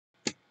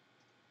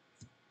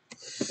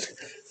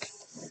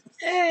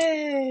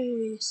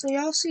Hey, so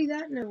y'all see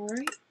that now,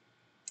 right?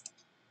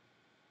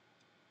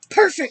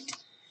 Perfect!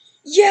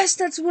 Yes,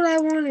 that's what I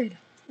wanted.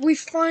 We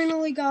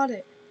finally got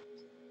it.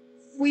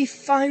 We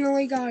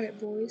finally got it,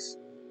 boys.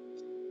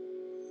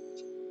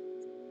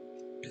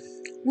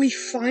 We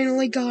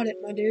finally got it,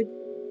 my dude.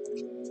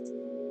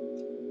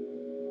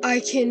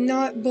 I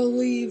cannot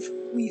believe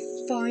we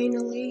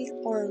finally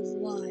are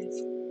live.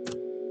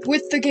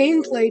 With the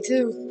gameplay,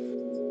 too.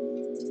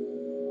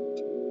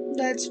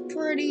 That's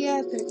pretty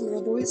epic,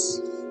 my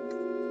boys.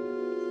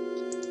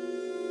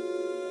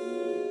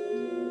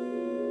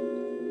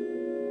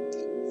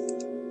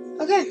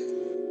 Okay.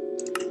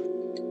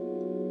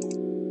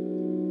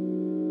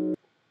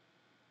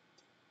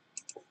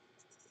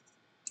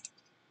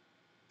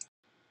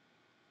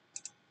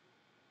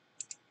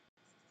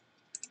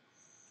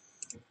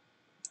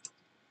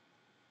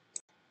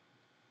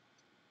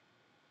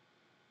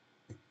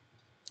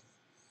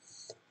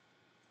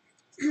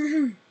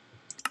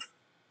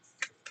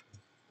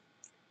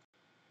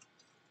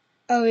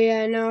 Oh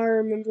yeah, now I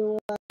remember where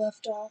I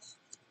left off.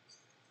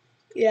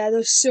 Yeah,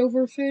 those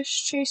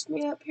silverfish chased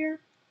me up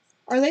here.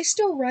 Are they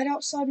still right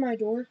outside my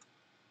door?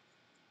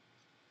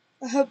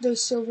 I hope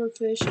those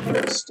silverfish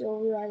are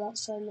still right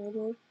outside my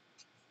door.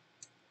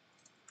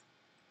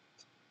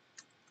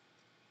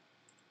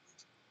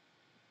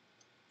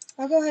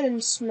 I'll go ahead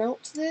and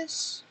smelt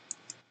this.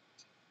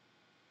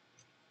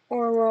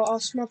 Or, well, I'll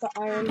smelt the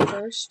iron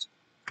first.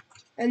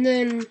 And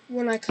then,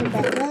 when I come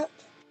back up,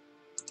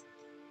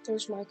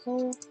 there's my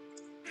coal.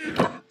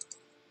 And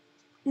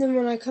then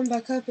when I come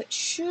back up, it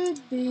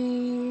should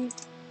be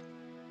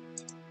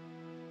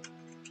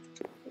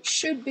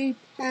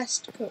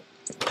past cooked.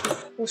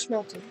 Or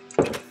smelted.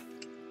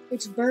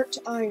 It's burnt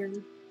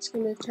iron. It's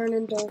gonna turn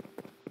into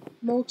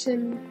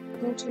molten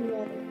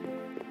lava.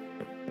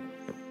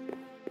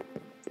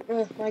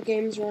 Ugh, my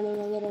game's running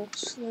a little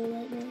slow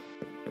right now.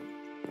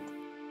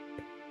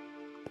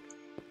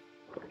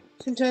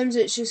 Sometimes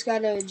it's just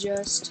gotta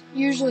adjust.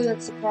 Usually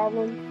that's the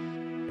problem.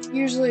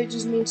 Usually it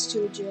just needs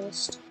to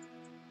adjust.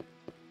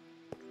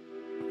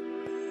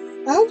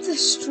 I hope the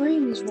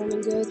stream is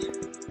running good.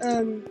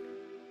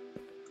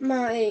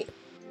 My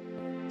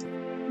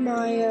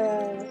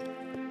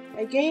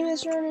game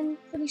is running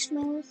pretty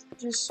smooth.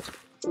 Just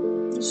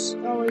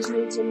always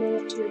needs a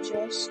minute to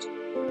adjust.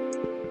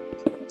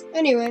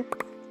 Anyway,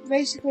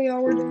 basically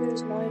all we're doing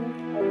is mining.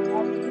 Oh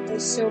god, look at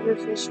this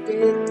silverfish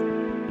dig.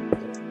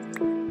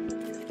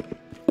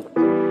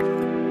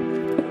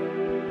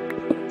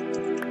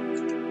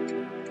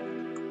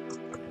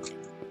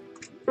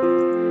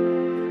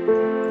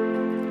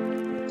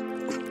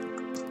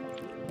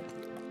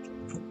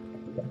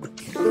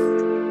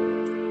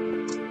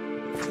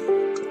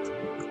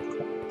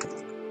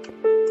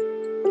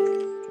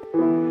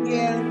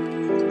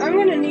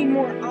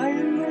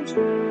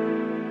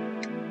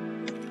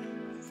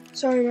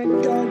 Sorry,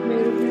 my dog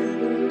made a weird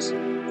noise.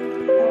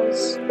 That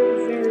was a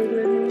very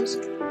weird noise.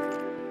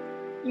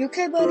 You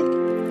okay, buddy?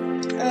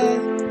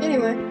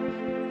 Anyway.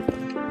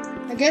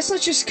 I guess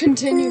let's just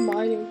continue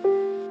mining.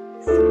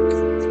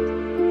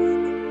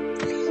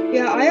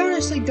 Yeah, I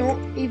honestly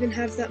don't even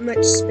have that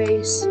much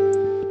space,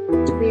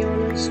 to be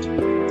honest.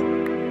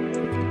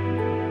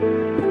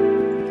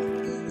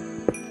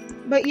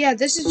 But yeah,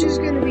 this is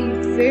just gonna be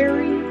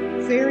very,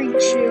 very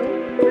chill.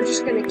 We're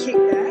just gonna kick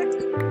back,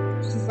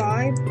 just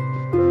vibe.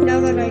 Now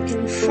that I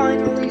can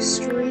finally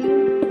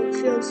stream, it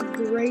feels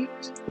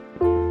great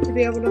to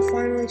be able to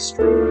finally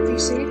stream on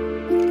PC.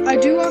 I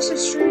do also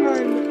stream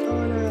on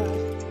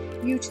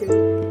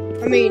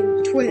YouTube. I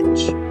mean,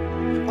 Twitch.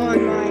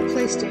 On my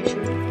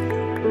PlayStation.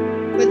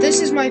 But this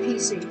is my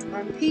PC.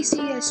 On PC,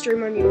 I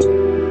stream on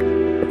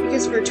YouTube.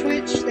 Because for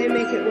Twitch, they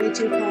make it way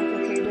too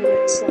complicated.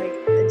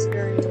 It's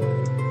very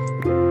annoying.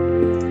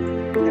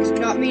 I did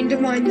not mean to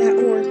mind that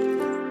ore.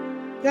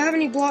 Do I have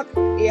any block?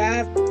 Yeah, I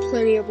have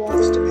plenty of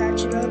blocks to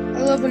patch it up.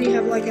 I love when you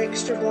have like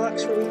extra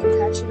blocks where you can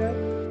patch it up.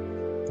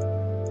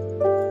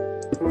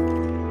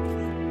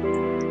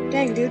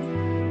 Dang, dude.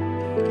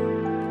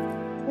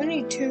 We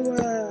need to,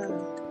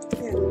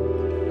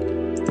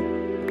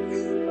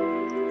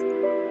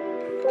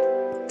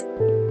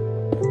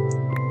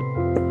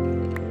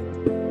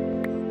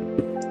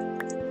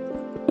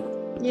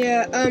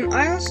 yeah,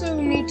 I also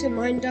need to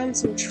mine down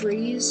some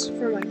trees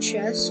for my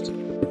chest.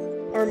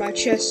 Or my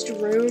chest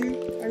room.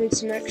 I need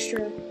some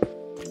extra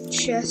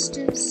chests.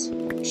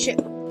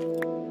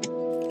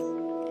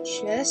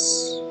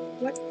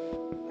 What?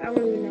 I don't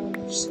even know what I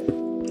just said.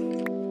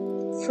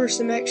 For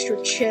some extra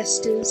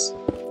chests.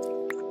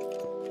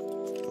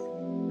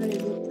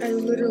 I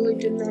literally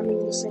did not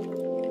mean to say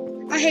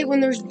that. I hate when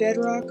there's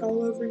bedrock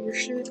all over your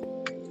shit.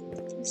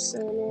 It's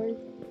so annoying.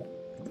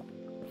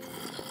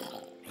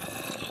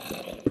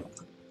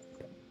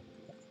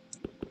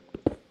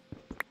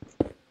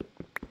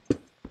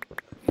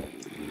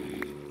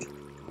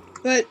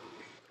 But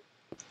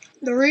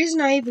the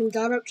reason I even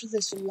got up to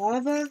this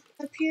lava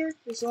up here,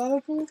 this lava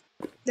pool,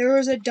 there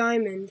was a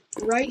diamond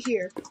right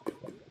here.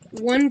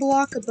 1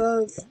 block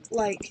above,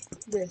 like,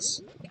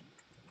 this.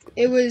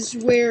 It was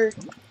where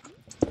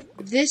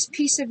this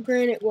piece of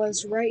granite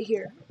was right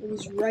here. It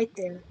was right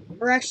there.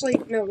 Or actually,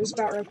 no, it was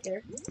about right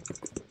there.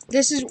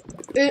 This is,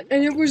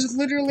 and it was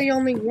literally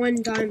only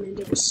one diamond.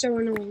 It was so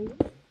annoying.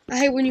 I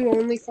hate when you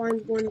only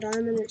find one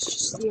diamond. It's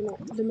just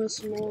the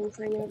most annoying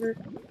thing ever.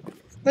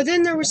 But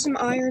then there was some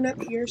iron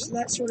up here, so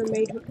that sort of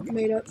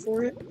made up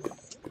for it,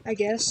 I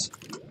guess.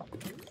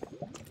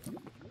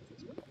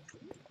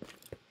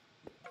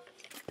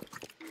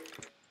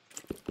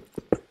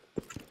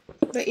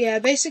 But yeah,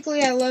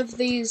 basically I love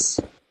these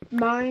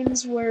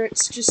mines where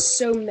it's just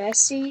so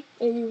messy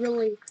and you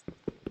really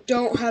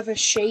don't have a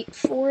shape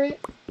for it.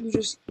 You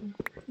just,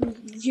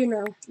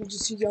 you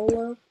just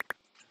YOLO.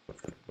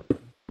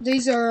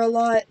 These are a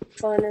lot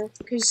funner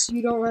because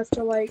you don't have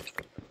to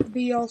like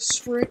be all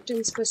strict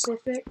and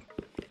specific.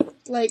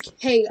 Like,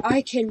 hey,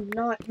 I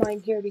cannot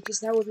mine here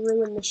because that would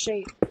ruin the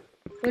shape.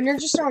 When you're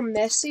just all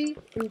messy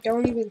and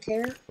don't even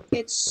care,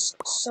 it's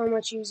so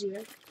much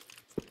easier.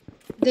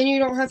 Then you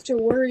don't have to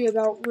worry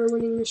about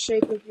ruining the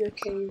shape of your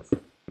cave.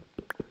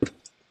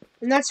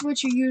 And that's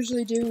what you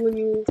usually do when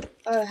you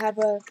have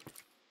a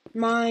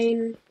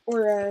mine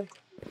or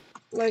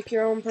like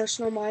your own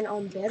personal mine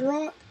on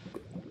bedrock.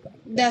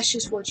 That's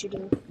just what you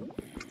do.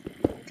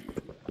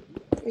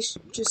 It's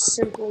just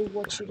simply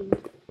what you do.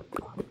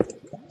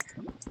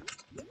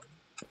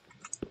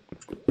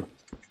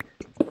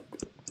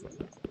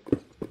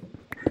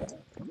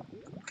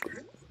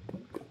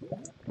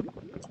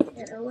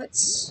 Here,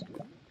 let's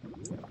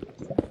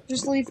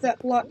just leave that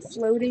block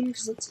floating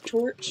because it's a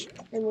torch,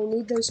 and we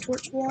need those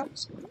torch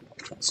blocks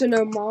so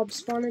no mobs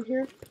spawn in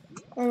here.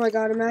 Oh my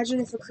god, imagine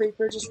if a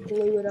creeper just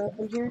blew it up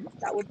in here.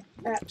 That would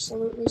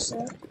absolutely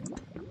suck.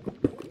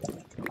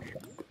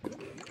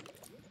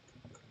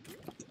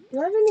 Do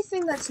I have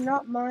anything that's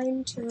not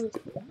mine to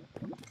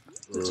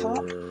the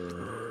top?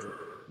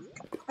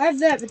 I have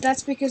that, but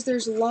that's because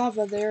there's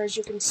lava there, as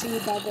you can see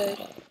by the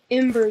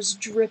embers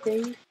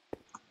dripping.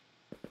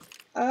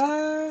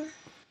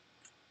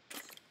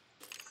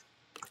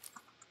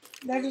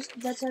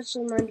 That's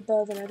actually mined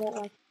above, and I don't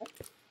like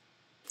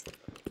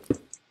that.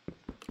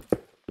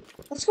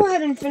 Let's go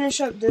ahead and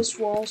finish up this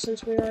wall,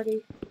 since we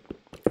already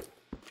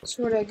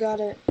sort of got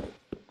it.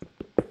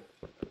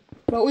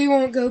 But we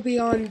won't go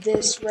beyond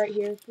this right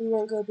here. We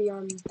won't go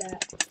beyond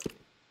that.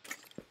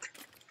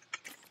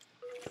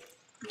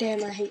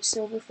 Damn, I hate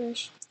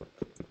silverfish.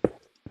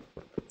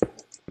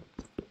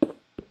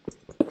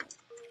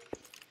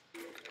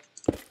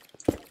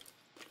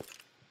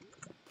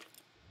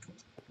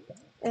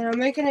 And I'll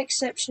make an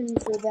exception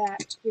for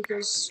that,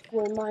 because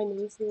we're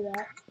mining through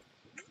that.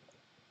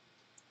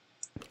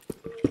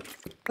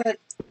 But,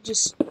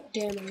 just,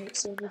 damn, I hate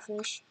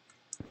silverfish.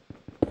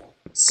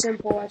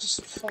 Simple, I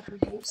just fucking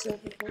hate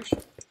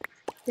silverfish.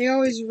 They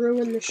always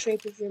ruin the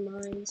shape of your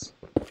mines.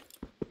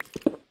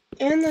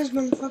 And those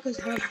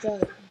motherfuckers have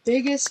the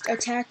biggest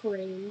attack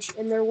range,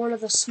 and they're one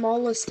of the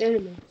smallest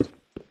enemies.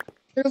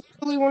 They're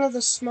literally one of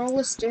the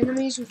smallest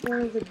enemies with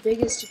one of the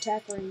biggest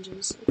attack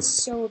ranges. It's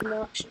so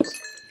obnoxious.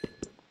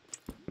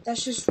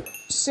 That's just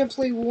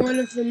simply one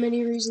of the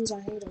many reasons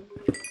I hate them.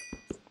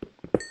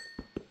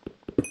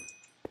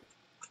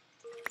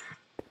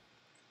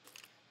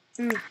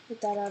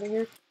 Get that out of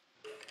here.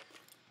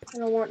 I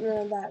don't want none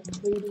of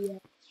that booty ass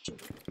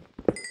shit.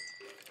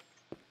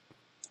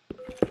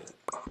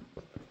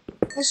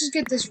 Let's just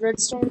get this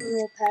redstone and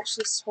we'll patch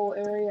this whole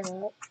area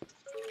up.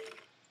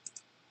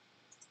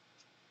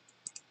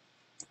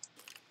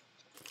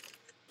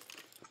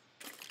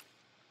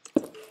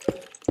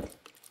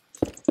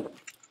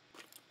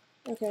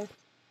 Okay.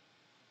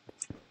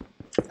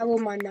 I will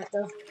mind that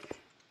though.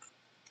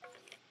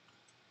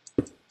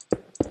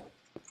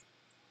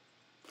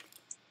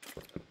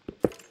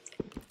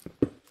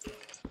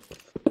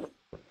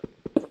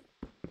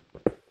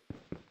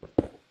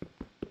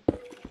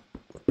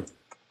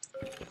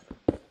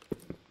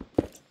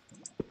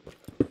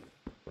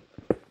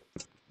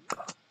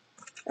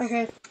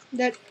 Okay,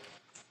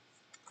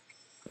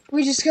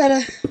 we just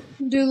gotta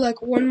do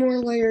like one more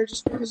layer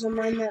just because I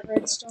mined that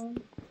redstone.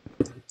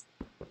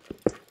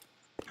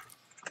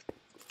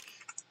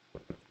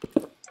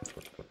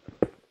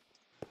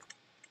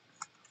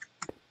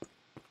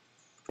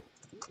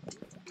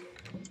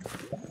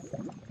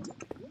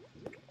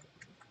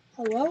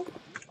 Hello?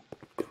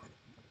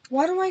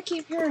 Why do I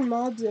keep hearing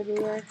mobs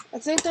everywhere? I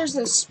think there's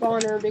a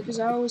spawner because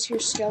I always hear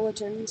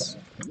skeletons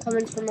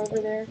coming from over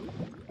there.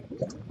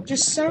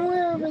 Just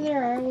somewhere over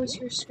there, I always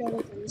hear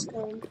skeletons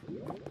coming.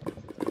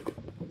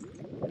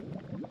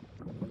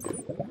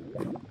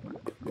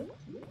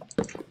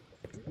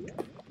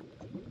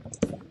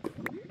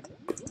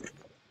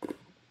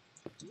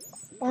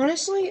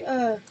 Honestly,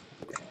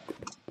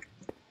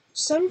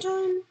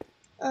 sometime,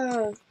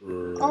 I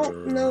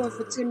don't know if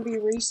it's gonna be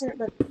recent,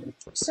 but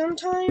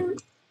sometime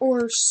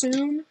or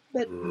soon,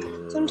 but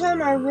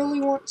sometime I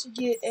really want to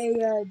get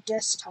a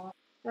desktop.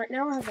 Right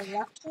now I have a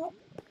laptop,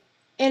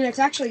 and it's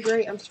actually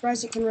great. I'm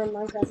surprised it can run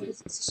Minecraft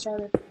because it's a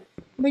starter.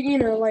 But you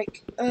know,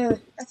 like, I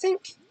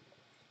think,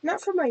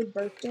 not for my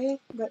birthday,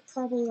 but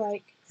probably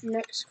like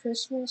next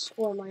Christmas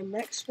or my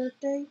next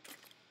birthday,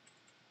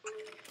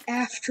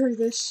 after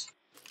this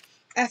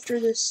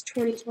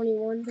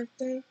 2021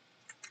 birthday.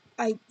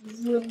 I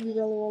really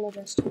want a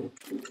desktop.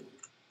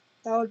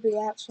 That would be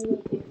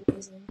absolutely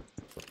amazing.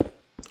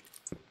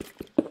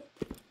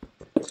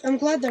 I'm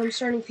glad that I'm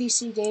starting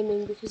PC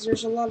gaming because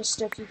there's a lot of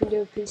stuff you can do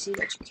with PC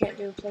that you can't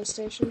do with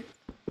PlayStation.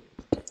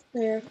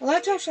 There. A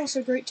laptop's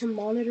also great to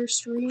monitor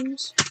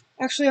streams.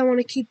 Actually, I want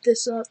to keep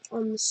this up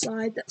on the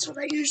side. That's what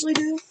I usually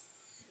do.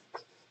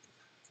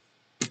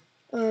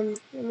 Let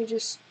me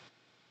just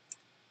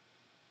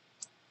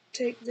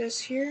take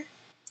this here.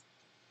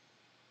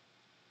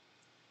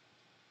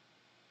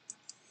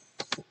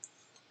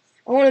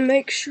 I want to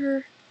make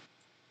sure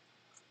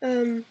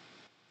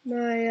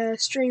my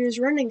stream is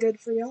running good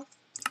for y'all.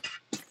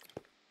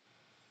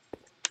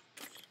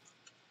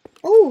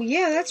 Oh,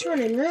 yeah, that's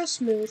running real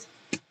smooth.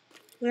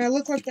 When I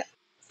look like that,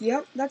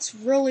 yep, that's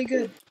really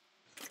good.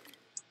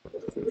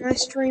 My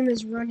stream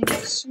is running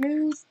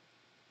smooth.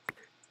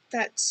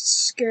 That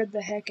scared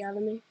the heck out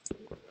of me.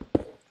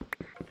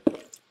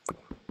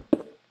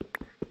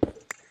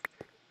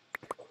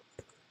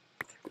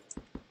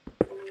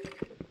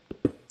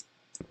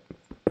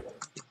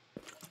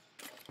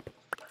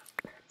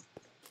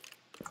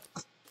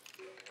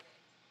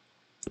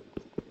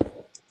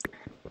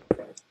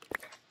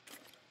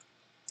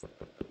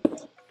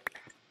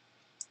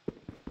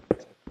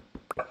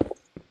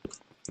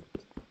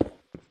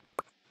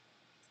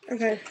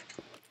 Okay.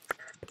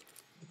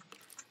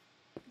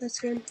 That's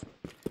good.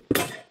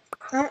 I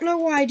don't know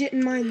why I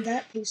didn't mind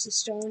that piece of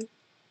stone.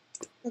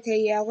 Okay,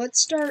 yeah, let's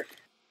start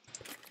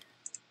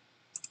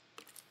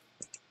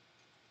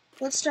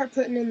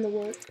putting in the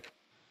work.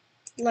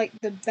 Like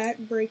the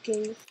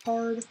back-breaking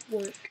hard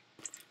work.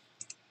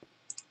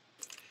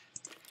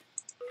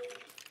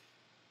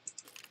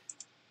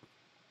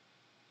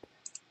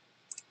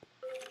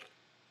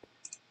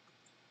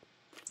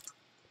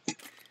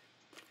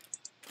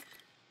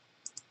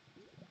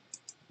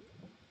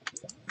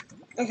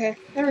 Okay,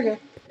 there we go.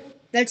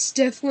 That's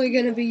definitely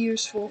gonna be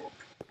useful.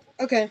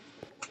 Okay.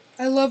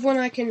 I love when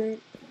I can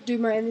do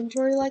my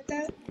inventory like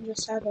that.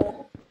 Just have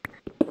a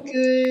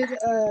good,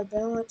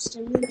 balanced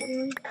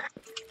inventory.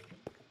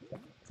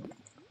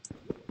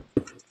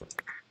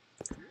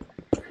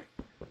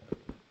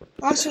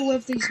 I also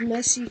love these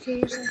messy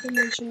caves like I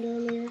mentioned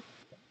earlier.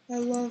 I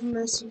love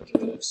messy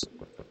caves.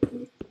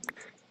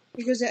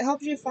 Because it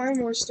helps you find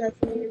more stuff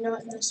when you're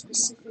not in a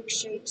specific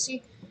shape.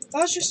 See, if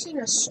I was just in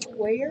a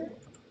square,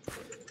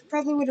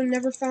 probably would have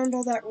never found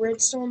all that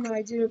redstone that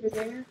I did over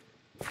there.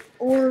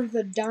 Or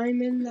the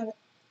diamond that...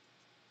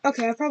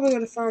 Okay, I probably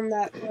would have found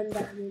that one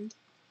diamond.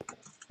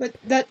 But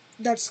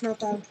that's not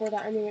that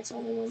important. I mean, it's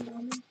only one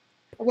diamond.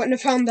 I wouldn't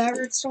have found that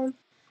redstone.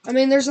 I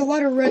mean, there's a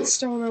lot of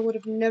redstone I would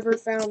have never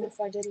found if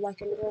I did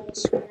like a normal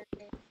square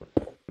cave.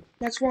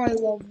 That's why I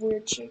love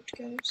weird shaped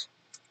caves.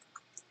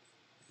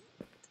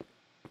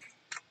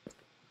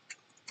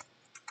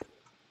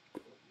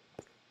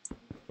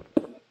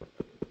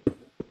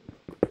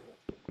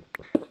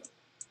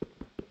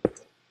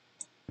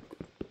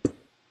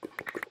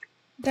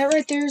 That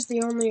right there is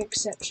the only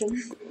exception.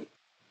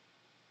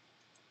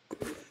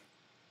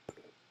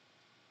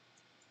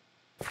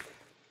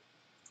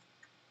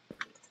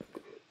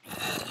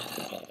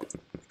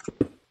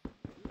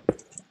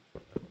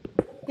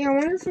 Yeah, I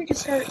wonder if we could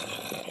start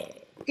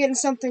getting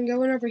something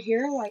going over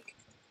here, like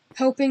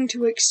helping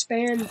to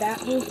expand that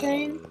whole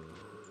thing.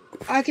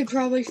 I could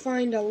probably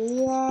find a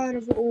lot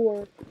of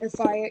ore if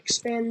I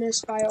expand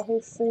this by a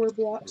whole 4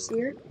 blocks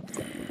here.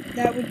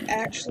 That would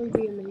actually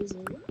be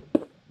amazing.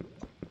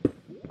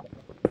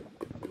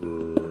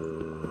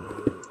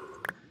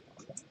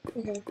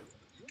 Okay.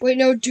 Wait,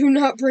 no, do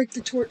not break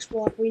the torch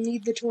block. We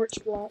need the torch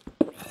block.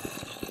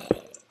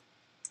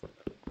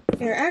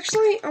 Here,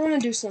 actually, I want to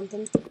do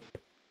something.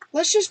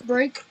 Let's just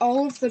break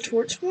all of the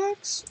torch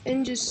blocks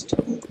and just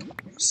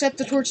set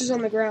the torches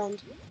on the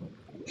ground.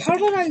 How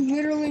did I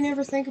literally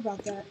never think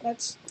about that?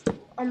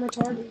 I'm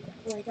retarded.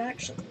 Like,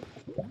 actually.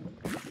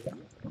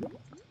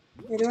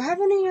 Yeah, do I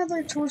have any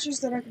other torches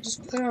that I could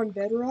just put on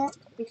bedrock?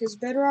 Because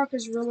bedrock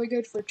is really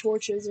good for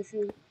torches if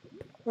you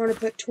want to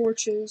put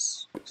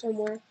torches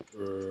somewhere.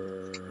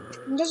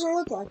 It doesn't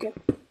look like it.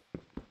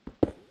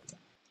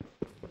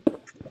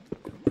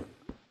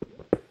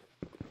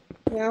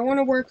 Yeah, I want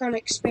to work on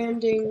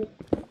expanding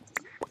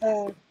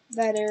that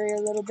area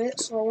a little bit,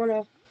 so I want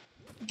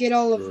to get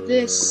all of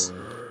this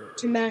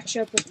to match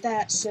up with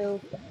that,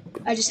 so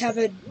I just have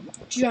a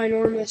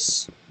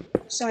ginormous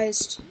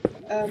sized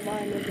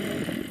mine over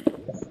there.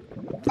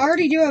 I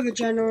already do have a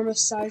ginormous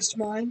sized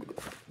mine,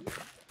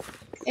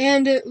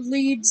 and it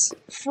leads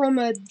from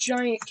a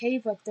giant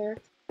cave up there.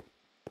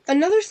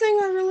 Another thing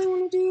I really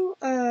want to do,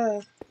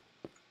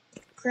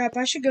 crap,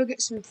 I should go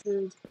get some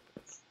food.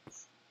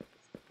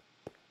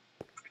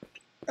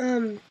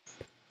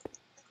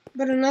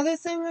 But another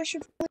thing I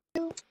should probably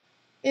do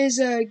is,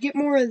 get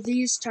more of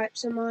these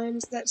types of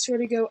mines that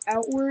sort of go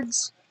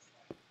outwards.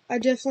 I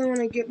definitely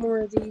want to get more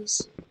of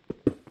these.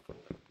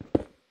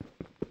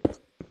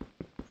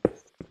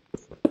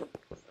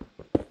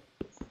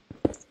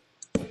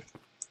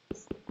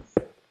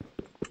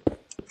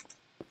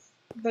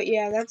 But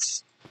yeah,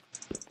 that's...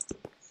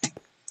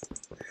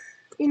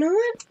 You know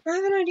what? I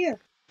have an idea.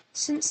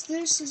 Since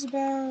this is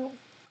about...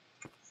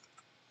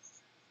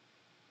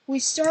 We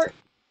start...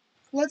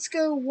 Let's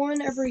go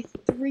 1 every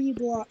 3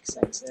 blocks,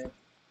 I'd say.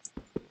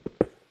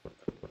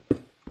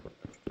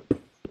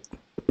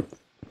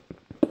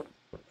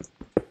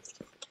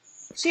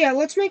 So yeah,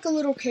 let's make a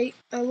little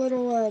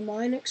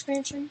mine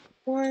expansion.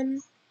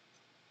 1,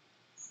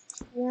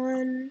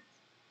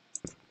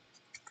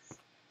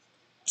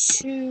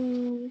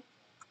 2,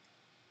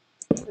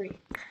 3.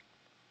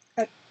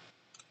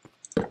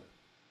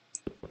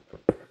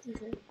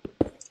 Okay.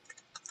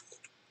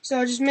 So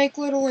I'll just make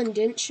little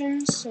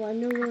indentions so I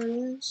know where it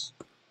is.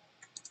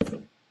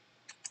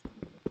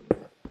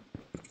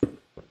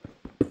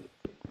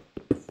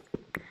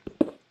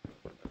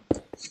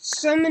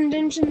 Some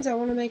indentions I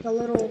want to make a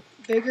little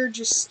bigger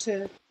just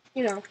to,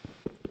 you know,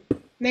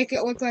 make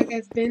it look like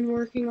I've been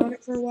working on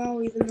it for a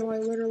while, even though I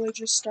literally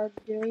just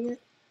started doing it.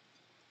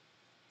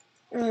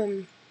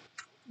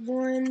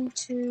 1,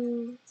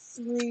 2,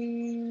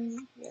 3,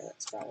 yeah,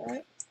 that's about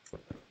right.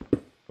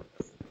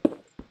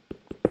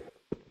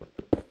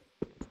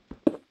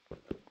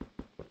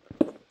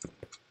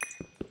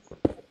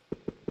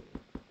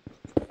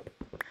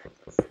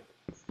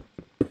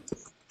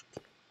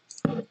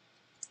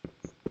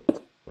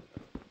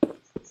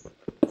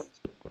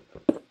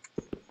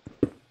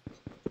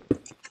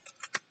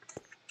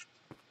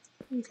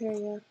 Okay,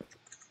 yeah.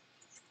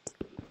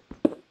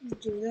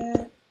 Do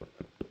that.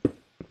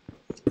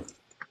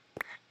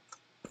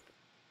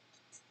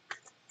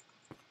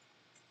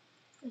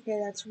 Okay,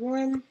 that's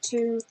 1,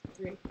 2,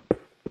 3.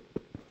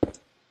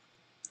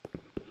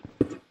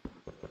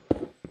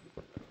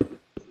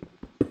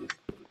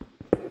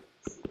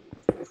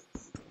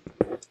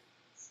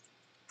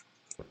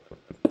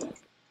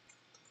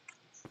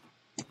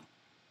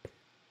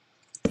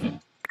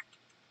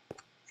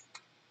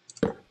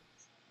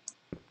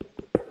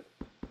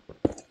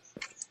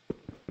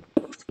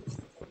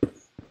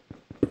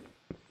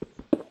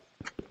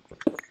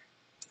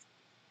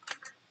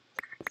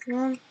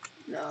 Wrong?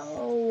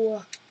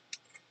 No.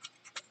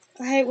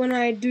 I hate when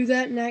I do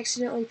that and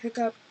accidentally pick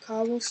up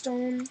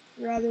cobblestone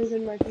rather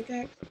than my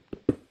pickaxe.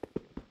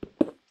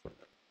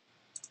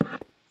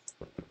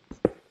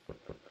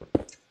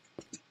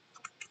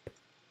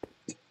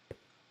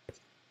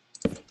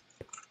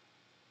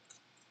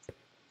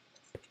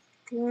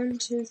 One,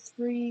 two,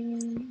 three,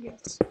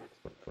 yes.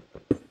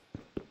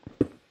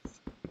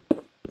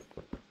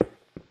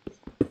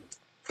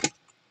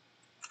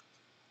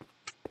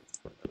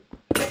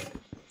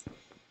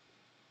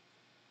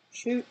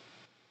 Shoot.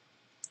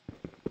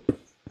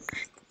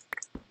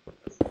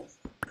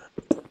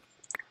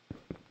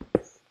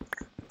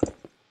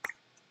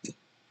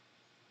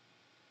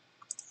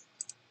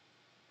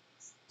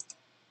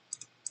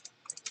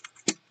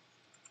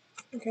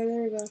 Okay,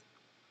 there we go.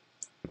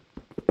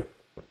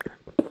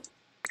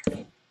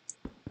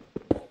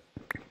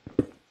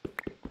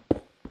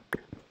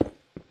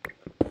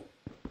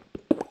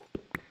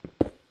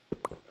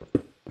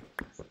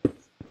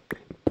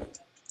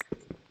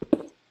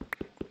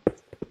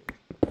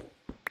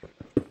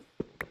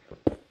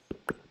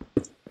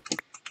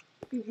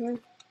 Okay.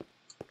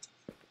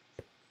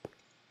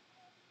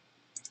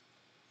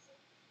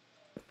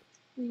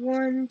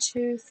 One,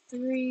 two,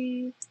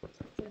 three.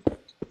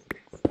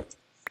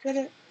 Is that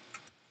it?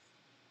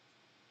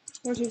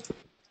 1, 2,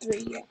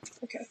 3, yeah.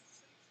 Okay.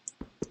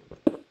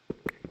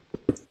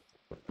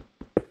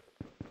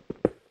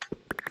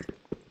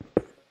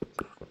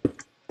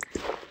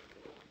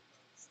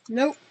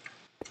 Nope.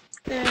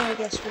 I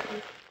guess we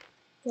can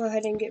go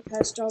ahead and get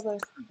past all the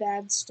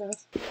bad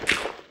stuff.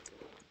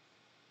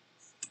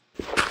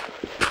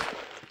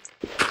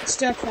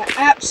 Stuff that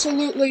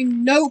absolutely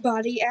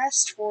nobody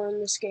asked for in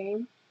this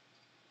game.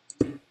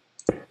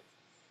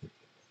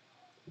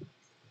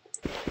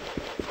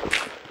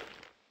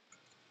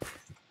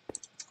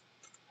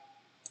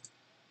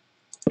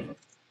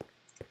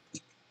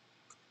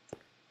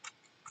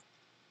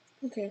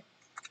 Okay.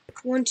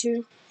 1,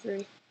 2,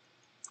 3.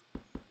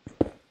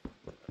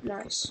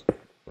 Nice.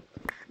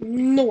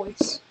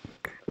 Nice.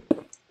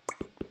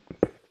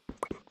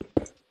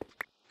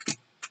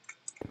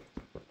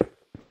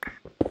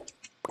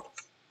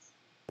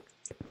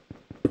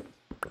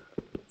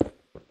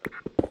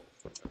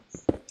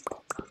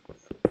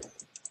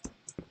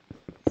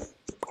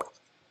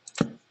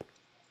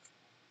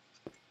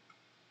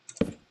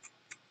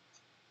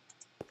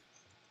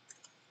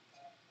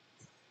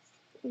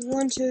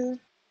 One, 2,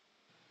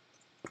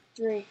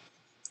 3.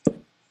 I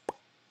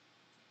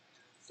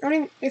don't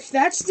even, if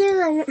that's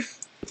there,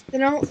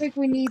 then I don't think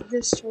we need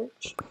this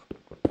torch.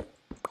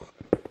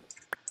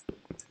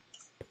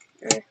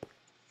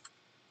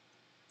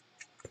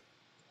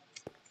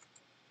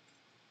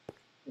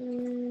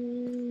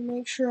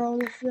 Make sure all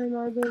of them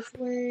are both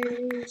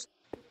ways.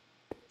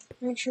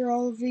 Make sure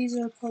all of these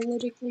are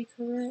politically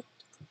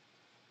correct.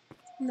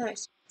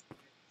 Nice.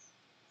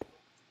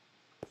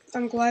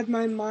 I'm glad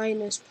my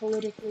mine is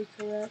politically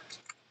correct.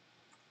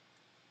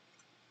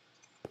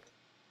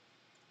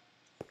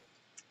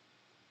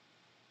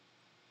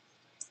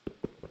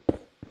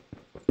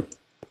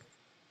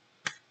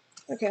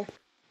 Okay.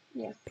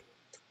 Yeah.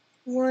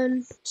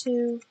 1,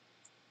 2,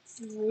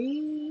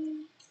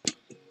 3.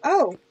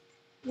 Oh!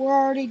 We're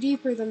already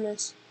deeper than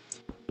this.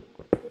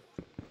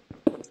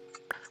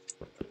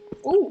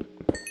 Ooh!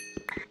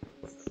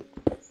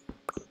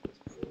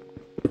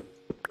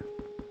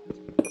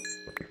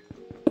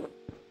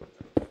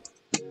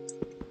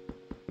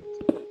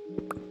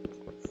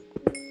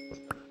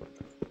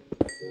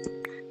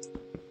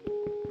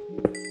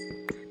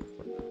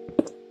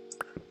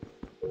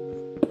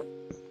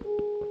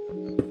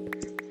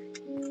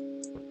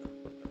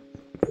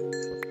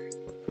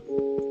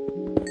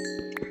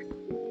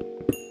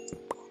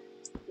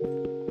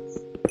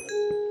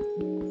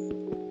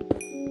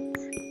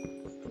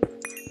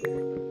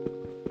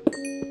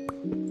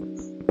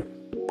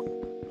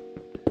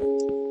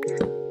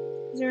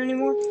 Is there any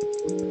more?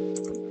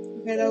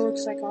 Okay, that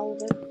looks like all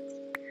of it.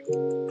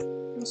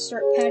 Let's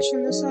start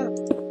patching this up.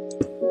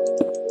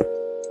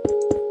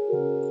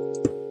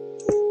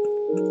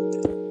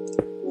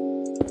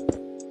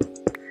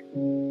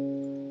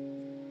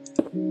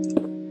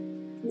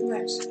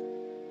 Nice.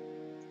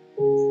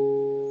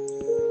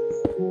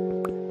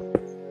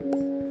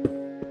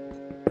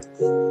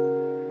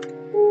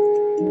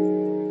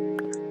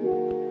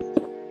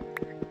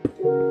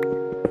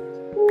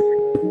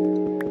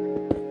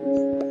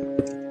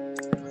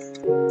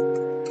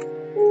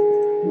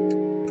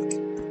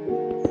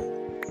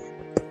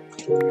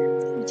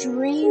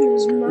 Dream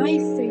is my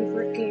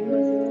favorite game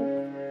overall.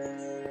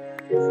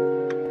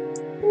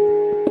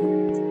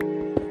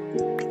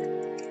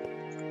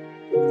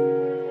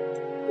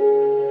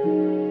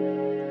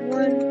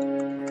 One,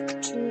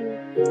 two,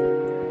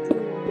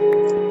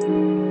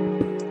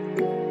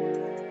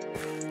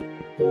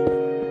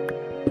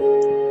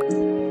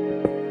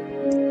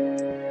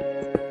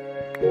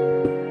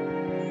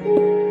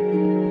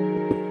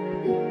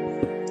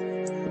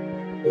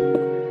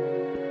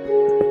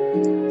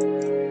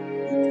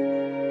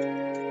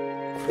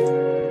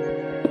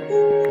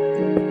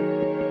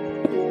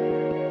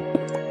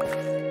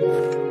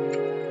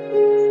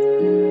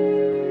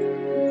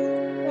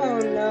 oh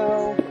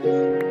no.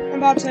 I'm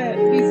about to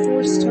be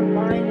forced to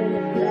mine in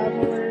a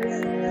gravel area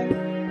now.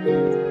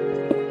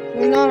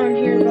 Well, not on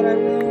here, but I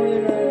will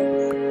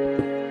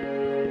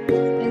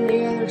in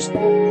the other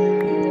spot.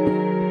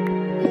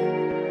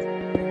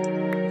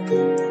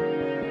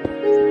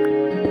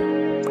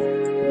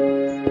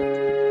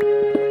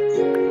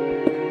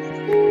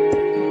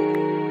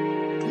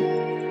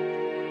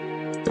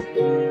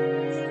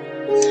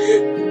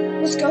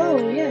 Let's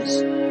go,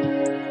 yes.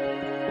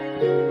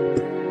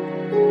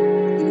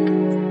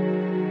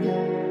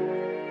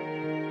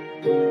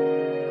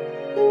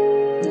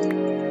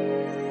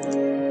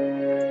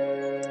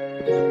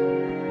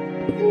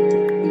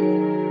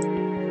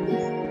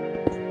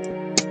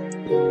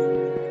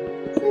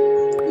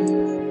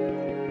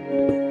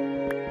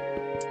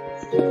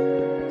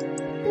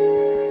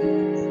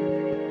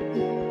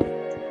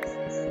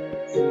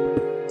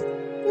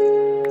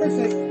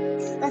 Perfect.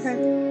 Okay.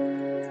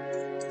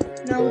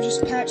 Now we'll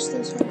just patch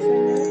this whole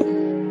thing up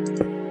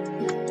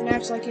and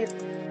act like it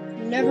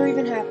never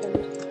even happened.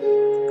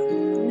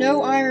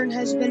 No iron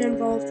has been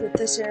involved with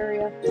this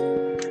area.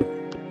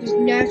 There's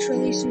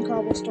naturally some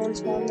cobblestone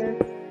spawn there.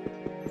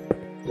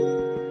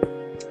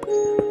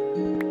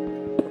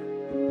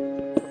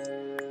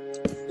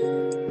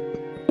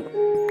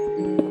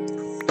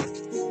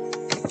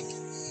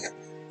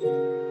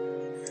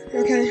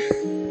 Okay.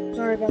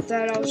 Sorry about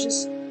that. I was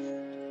just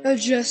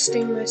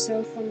adjusting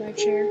myself on my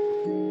chair.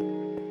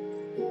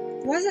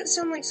 Why does that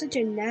sound like such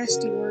a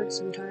nasty word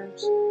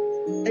sometimes?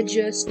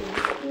 Adjusting.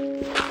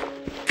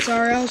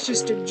 Sorry, I was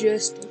just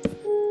adjusting.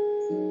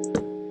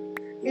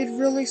 It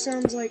really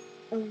sounds like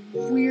a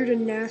weird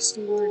and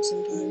nasty word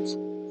sometimes.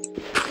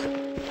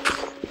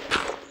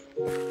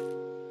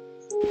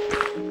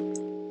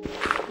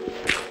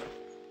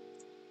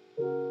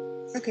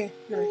 Okay,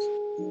 nice.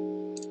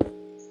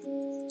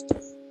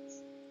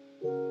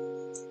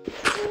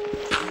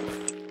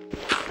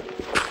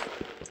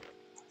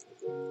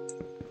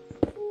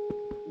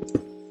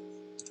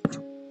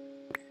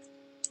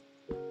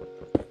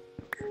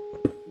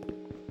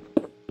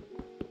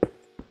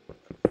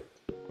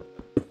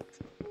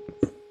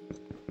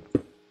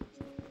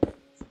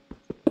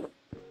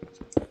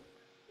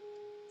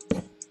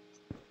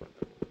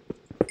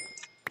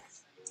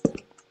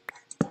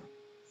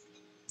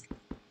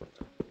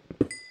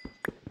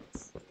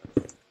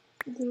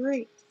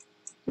 Great.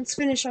 Let's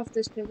finish off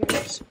this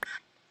pickaxe.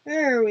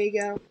 There we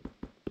go.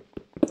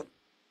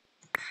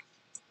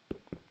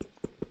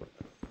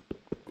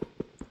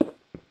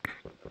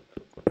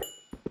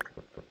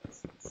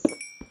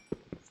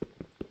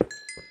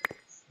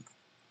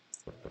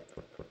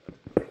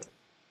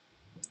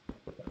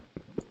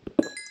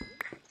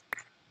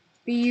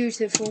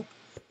 Beautiful.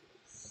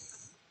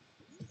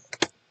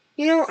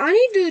 You know, I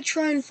need to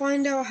try and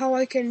find out how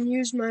I can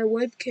use my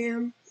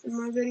webcam in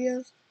my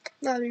videos.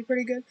 That'd be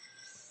pretty good.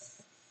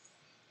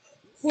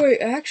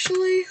 Wait,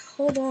 actually,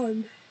 hold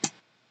on.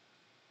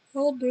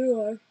 How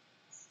do I?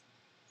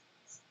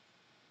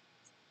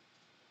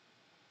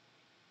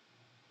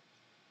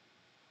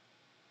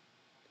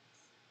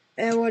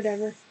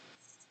 Whatever.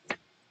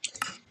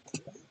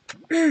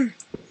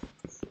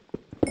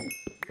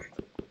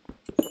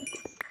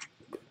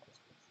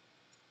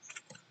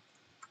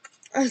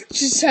 I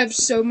just have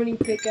so many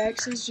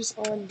pickaxes just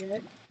on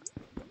deck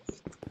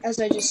as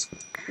I just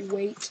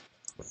wait.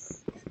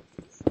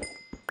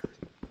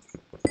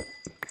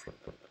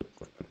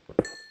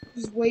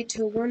 Just wait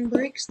till one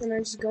breaks, then I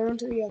just go on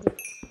to the other.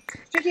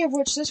 Speaking of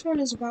which, this one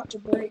is about to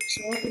break,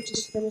 so I could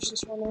just finish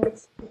this one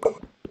off.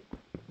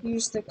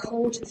 Use the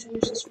coal to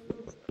finish this one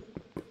off.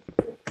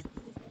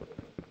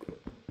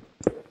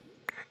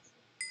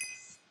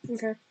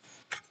 Okay,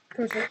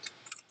 perfect.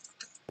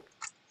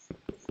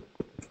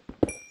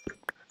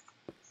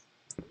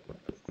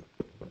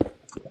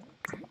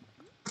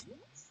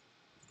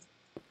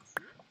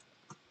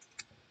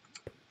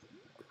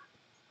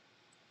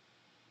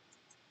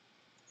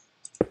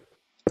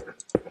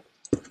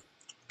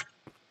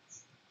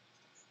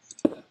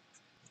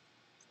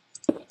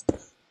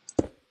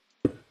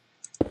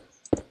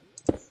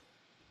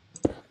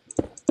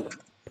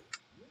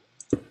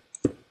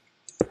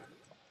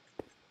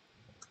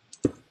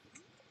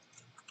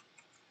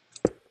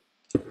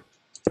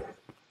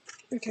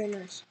 Okay,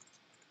 nice.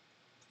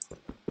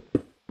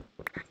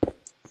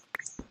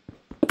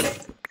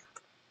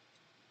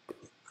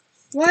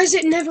 Why is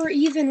it never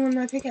even when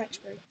my pickaxe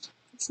breaks?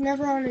 It's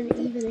never on an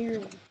even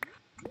area.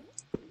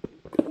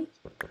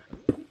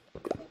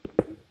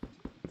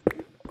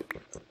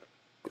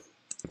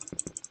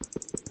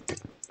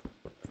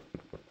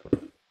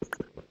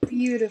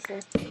 Beautiful.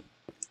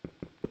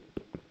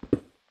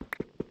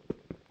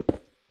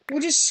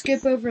 We'll just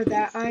skip over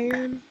that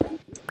iron.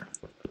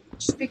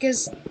 Just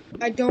because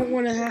I don't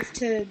want to have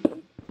to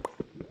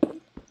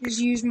just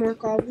use more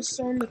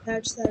cobblestone to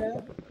patch that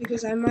up.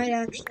 Because I might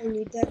actually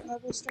need that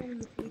cobblestone in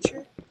the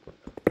future.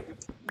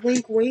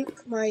 Wink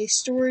wink, my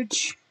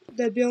storage,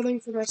 the building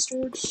for my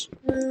storage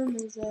room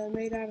is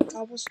made out of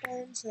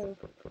cobblestone, so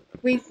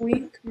wink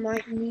wink,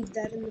 might need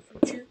that in the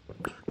future.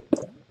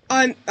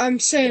 I'm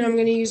saying I'm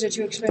gonna use it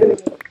to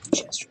expand my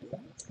chest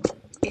room.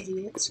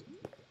 Idiots.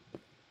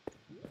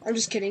 I'm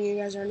just kidding, you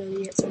guys aren't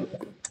idiots.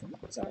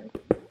 Sorry.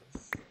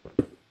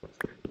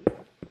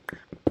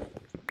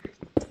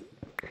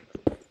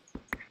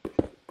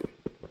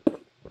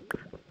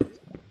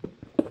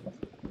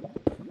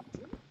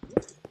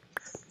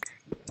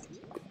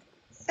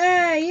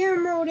 Hey,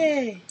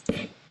 Emeraldy!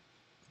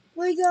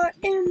 We got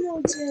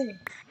Emeraldy!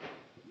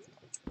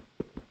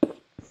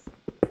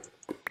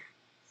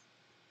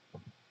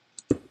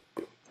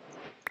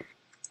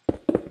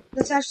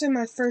 That's actually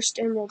my first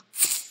emerald.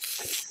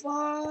 Fuck!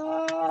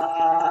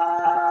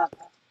 Ah!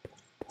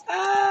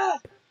 Ah!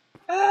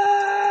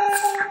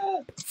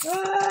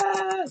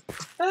 Ah!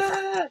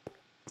 Ah!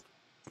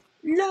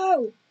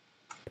 No!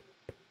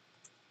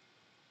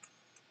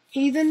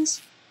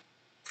 Heathens?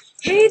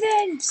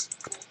 Heathens!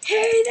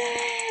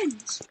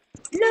 Heathens!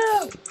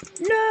 No!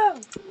 No!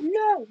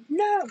 No!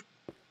 No!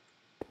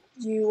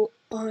 You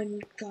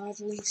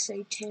ungodly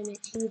satanic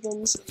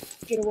heathens.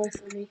 Get away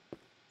from me.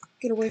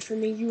 Get away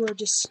from me. You are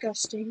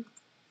disgusting.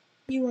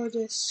 You are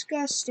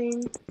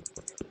disgusting.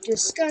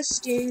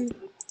 Disgusting.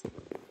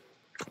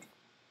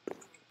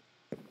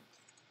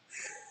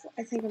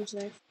 I think I'm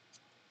safe.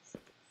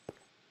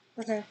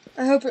 Okay.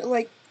 I hope it,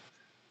 like,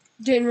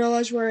 didn't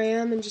realize where I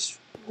am and just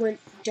went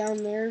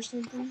down there or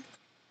something.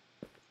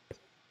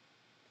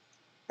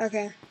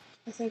 Okay.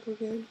 I think we're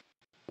good.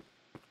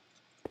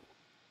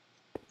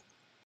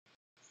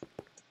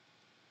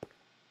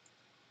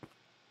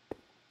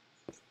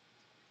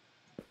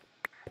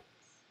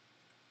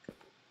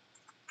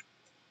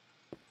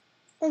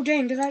 Oh,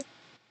 dang, did I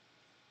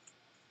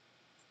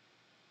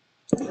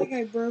think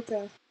I broke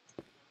a...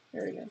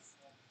 There we go.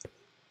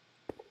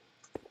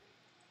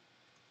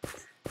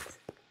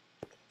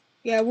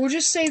 Yeah, we'll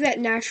just say that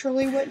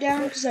naturally went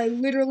down, because I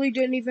literally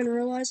didn't even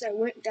realize I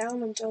went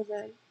down until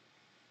then.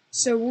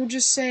 So we'll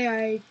just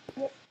say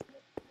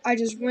I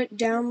just went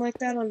down like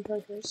that on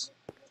purpose.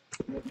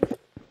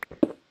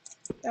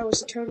 That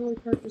was totally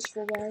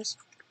purposeful, guys.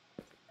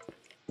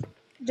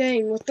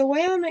 Dang, with the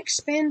way I'm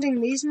expanding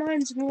these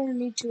mines, I'm going to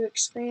need to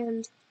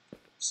expand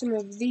some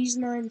of these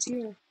mines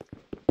here.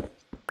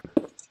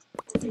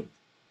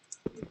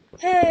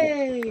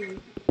 Hey!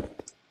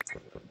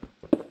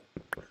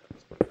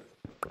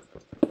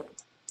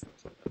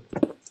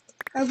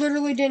 I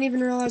literally didn't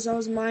even realize I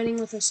was mining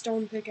with a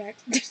stone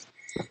pickaxe.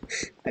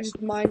 I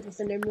just mined with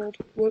an emerald.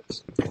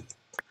 Whoops.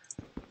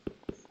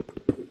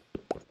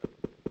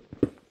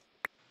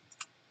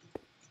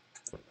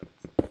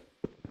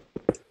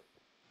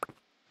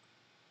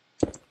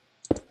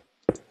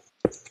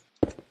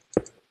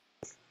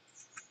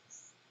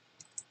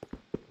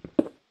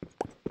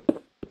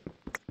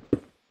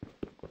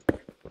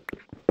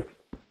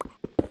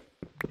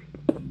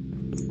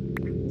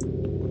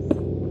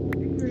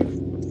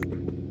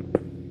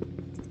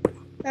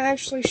 I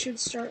actually should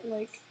start,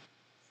 like,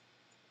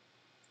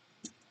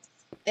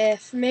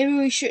 F. Maybe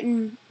we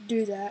shouldn't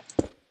do that.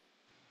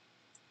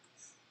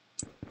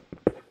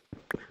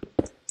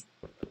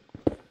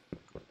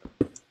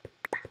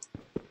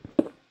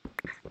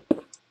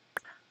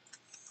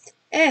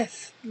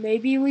 F.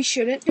 Maybe we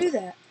shouldn't do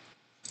that.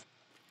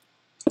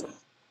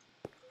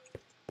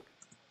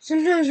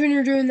 Sometimes when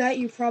you're doing that,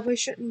 you probably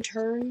shouldn't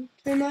turn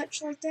too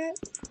much like that,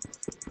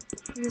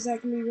 because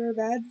that can be very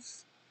bad.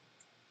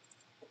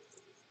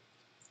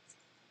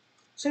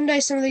 Someday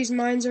some of these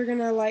mines are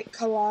gonna, like,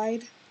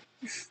 collide.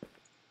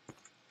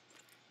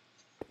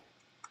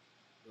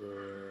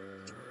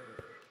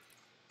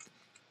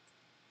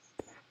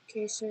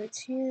 Okay, so it's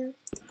here.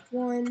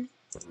 1,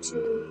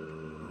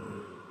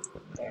 2,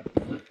 there.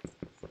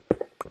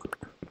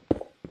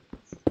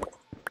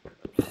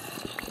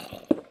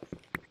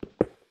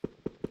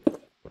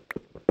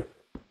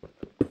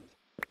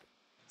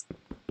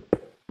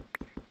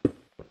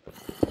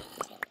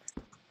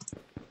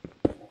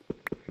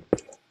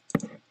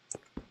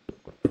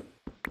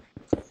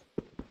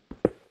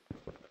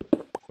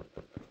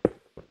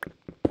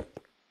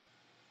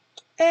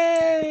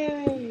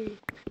 Hey!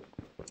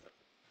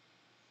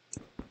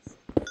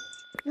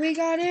 We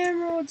got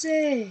emeralds,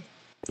 eh?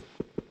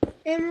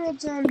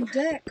 Emeralds on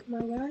deck, my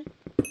guy.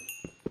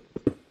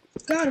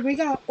 God, we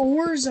got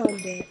ores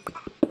on deck.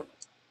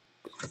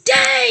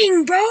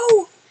 Dang,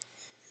 bro!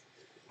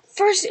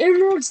 First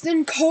emeralds,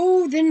 then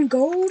coal, then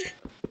gold.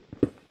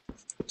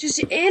 Just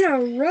in a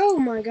row,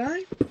 my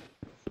guy.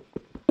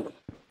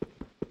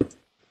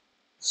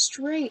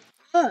 Straight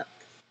up.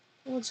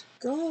 Let's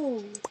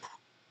go.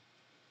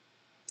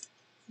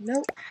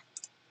 Nope.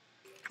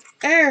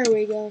 There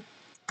we go.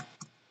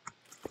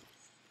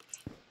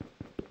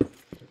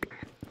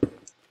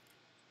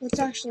 Let's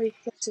actually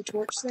place a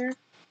torch there,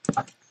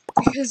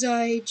 because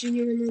I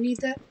genuinely need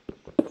that.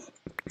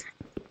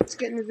 It's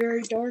getting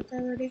very dark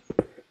already.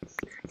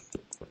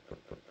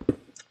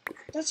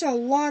 That's a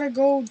lot of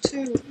gold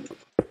too.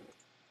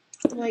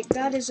 Like,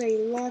 that is a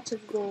lot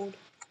of gold.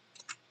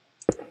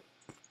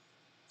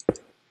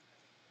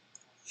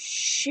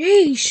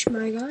 Sheesh,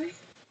 my guy.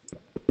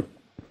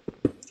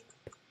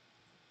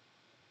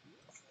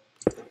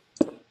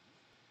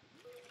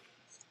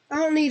 I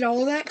don't need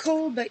all that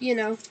coal, but you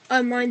know,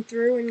 I mined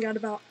through and got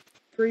about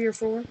 3 or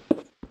 4.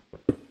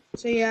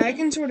 So yeah, I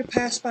can sort of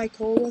pass by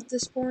coal at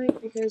this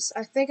point, because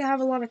I think I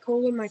have a lot of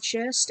coal in my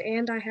chest,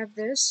 and I have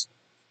this.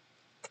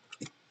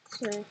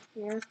 So,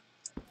 yeah.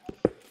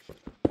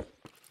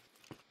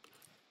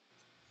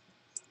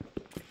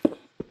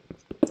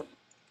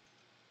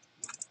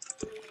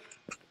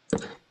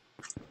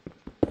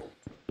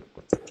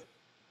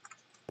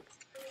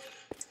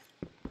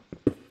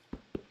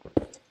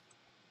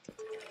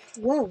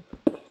 Whoa.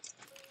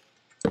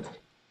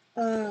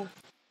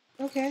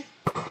 Okay.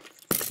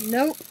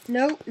 Nope,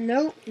 nope,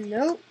 nope,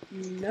 nope,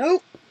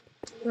 nope.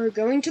 We're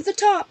going to the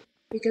top,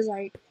 because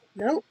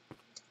nope.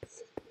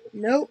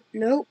 Nope,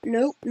 nope,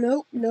 nope,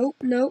 nope, nope,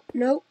 nope,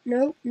 nope,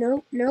 nope,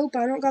 nope, nope.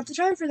 I don't got the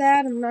time for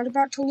that. I'm not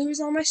about to lose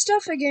all my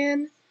stuff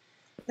again.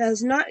 That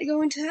is not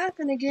going to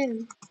happen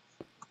again.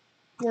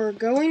 We're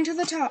going to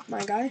the top,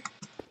 my guy.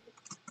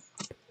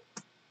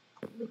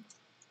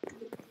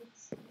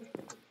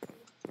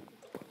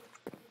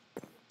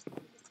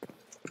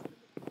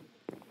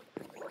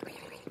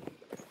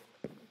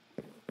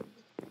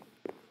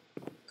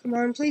 Come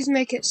on, please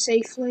make it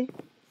safely.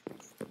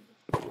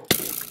 I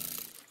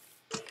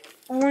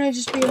want to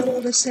just be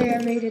able to say I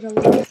made it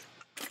alive.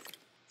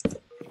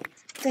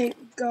 Thank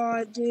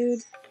God,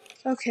 dude.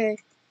 Okay.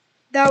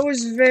 That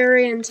was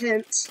very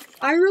intense.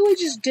 I really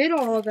just did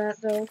all of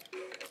that, though.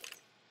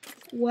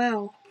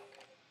 Wow.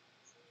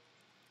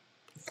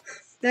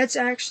 That's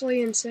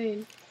actually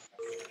insane.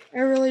 I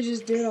really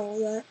just did all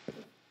that.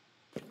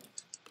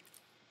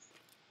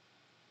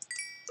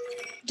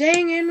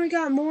 Dang, and we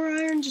got more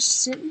iron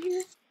just sitting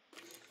here?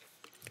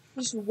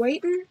 Just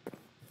waiting?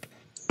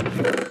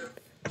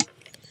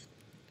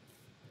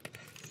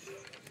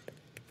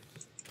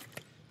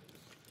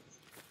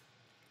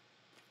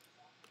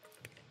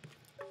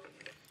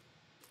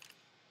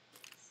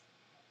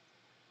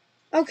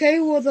 Okay,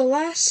 well, the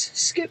last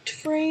skipped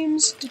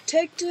frames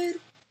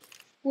detected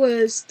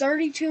was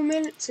 32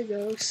 minutes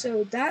ago,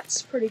 so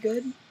that's pretty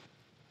good.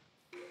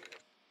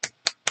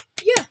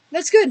 Yeah,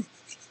 that's good.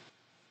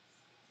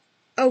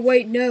 Oh,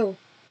 wait, no.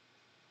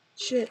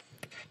 Shit.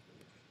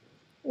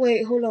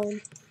 Wait, hold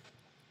on.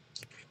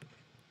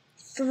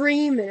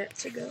 3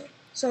 minutes ago.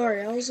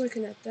 Sorry, I was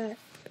looking at that.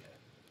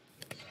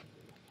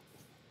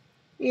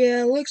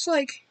 Yeah, looks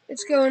like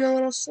it's going a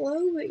little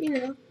slow, but you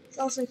know, it's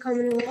also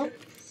coming along.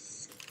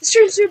 The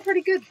stream's doing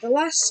pretty good. The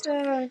last,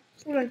 hold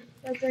on,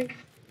 I think.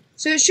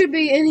 So it should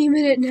be any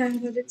minute now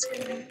that it's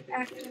gonna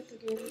act up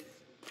again.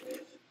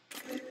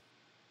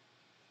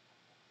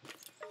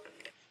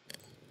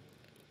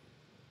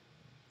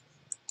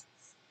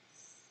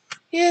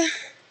 Yeah.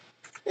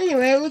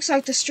 Anyway, it looks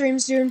like the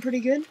stream's doing pretty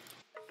good.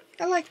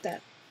 I like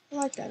that. I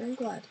like that. I'm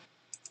glad.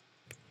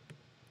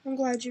 I'm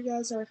glad you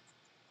guys are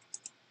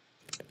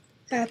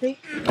happy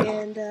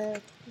and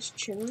just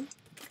chilling.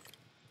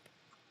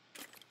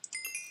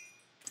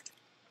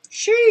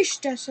 Sheesh,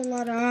 that's a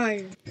lot of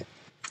iron.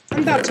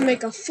 I'm about to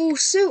make a full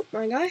suit,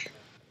 my guy.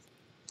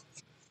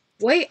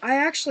 Wait, I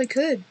actually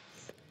could.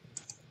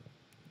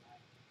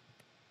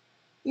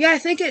 Yeah, I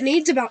think it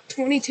needs about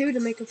 22 to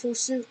make a full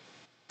suit.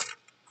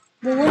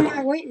 Well, what am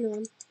I waiting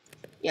on?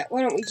 Yeah,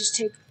 why don't we just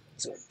take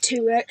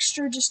 2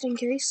 extra just in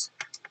case?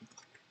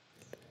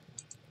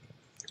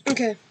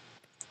 Okay.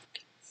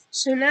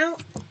 So now...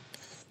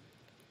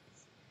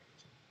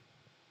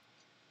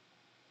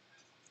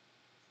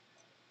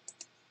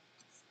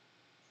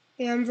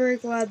 Yeah, I'm very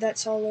glad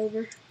that's all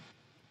over.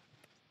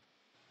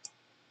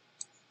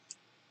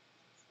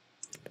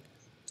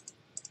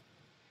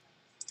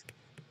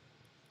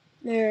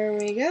 There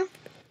we go.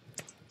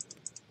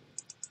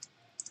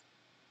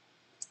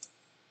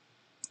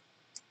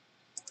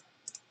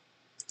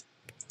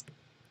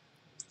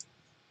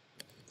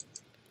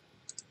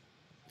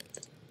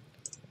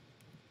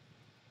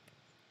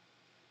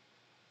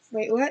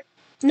 Wait, what?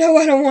 No,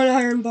 I don't want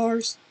iron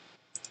bars.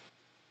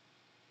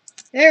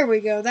 There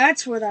we go.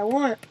 That's what I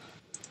want.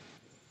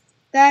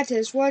 That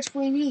is what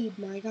we need,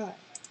 my God.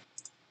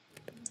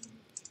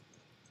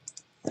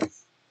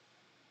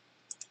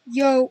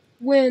 Yo,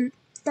 win.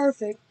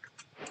 Perfect.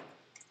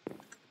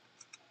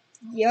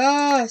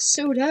 Yeah,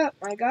 suit up,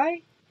 my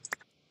guy.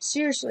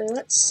 Seriously,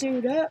 let's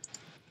suit up.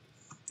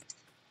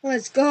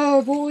 Let's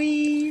go,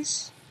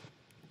 boys.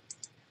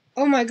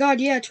 Oh my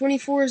God, yeah,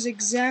 24 is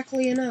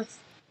exactly enough.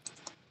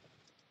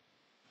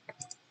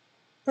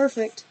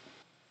 Perfect.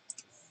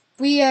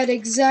 We had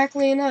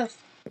exactly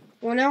enough.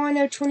 Well, now I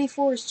know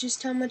 24 is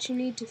just how much you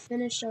need to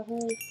finish a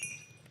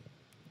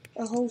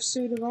whole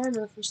suit of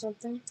armor for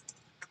something.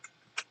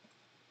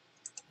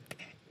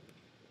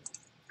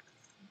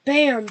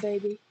 Bam,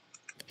 baby.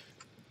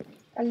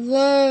 I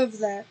love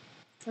that.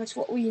 That's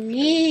what we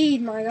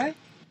need, my guy.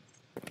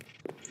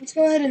 Let's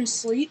go ahead and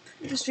sleep,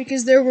 just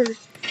because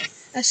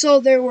I saw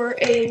there were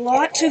a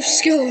lot of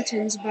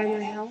skeletons by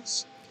my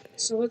house.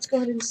 So let's go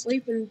ahead and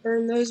sleep and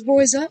burn those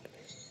boys up.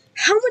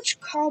 How much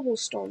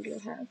cobblestone do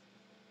I have?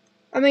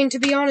 I mean, to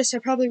be honest, I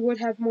probably would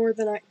have more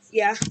than I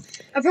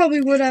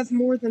probably would have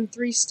more than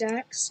 3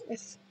 stacks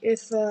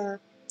if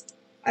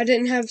I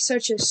didn't have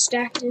such a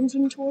stacked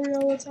inventory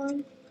all the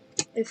time.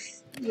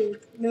 If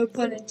no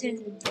pun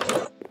intended.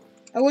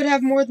 I would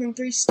have more than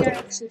 3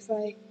 stacks if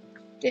I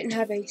didn't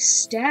have a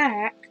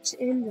stacked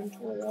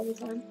inventory all the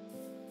time.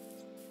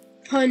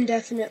 Pun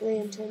definitely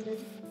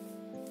intended.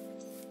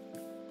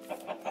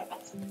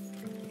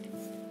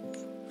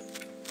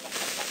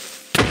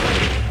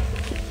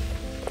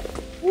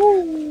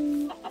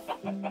 Woo!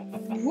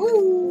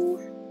 Woo!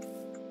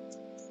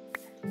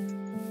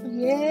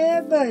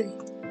 Yeah, buddy.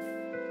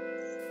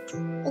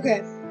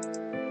 Okay.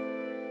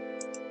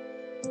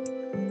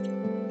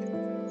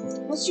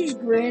 Let's use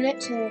granite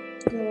to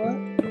go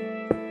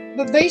up.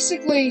 But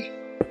basically,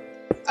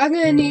 I'm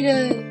gonna need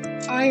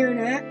an iron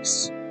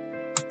axe.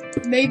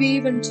 Maybe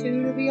even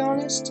 2, to be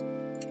honest.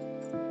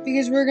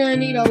 Because we're gonna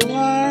need a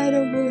lot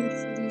of wood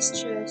for these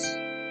chests.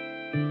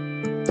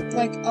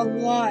 Like, a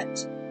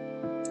lot.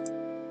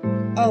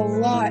 A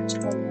lot.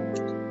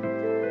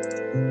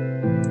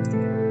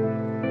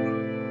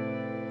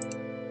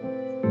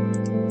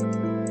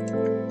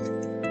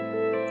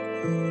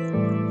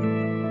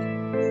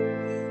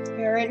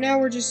 Yeah, right now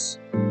we're just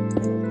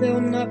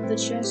building up the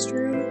chest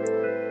room.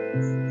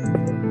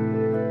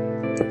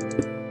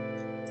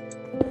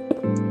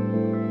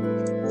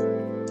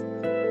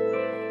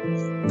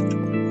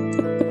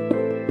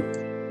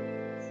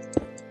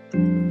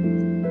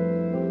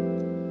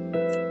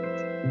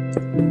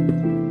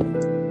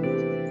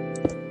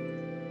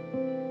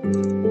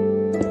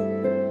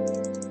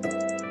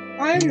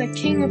 I am the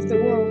king of the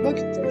world. Look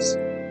at this.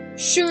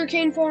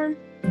 Sugarcane farm,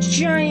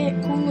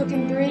 giant cool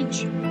looking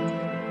bridge,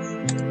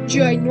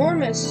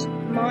 ginormous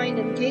mine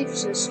and cave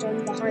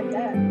system behind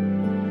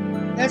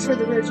that. That's where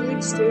the bridge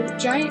leads to.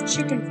 Giant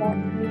chicken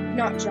farm.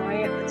 Not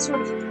giant, but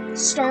sort of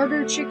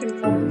starter chicken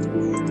farm.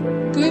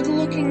 Good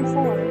looking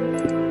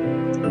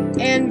farm.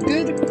 And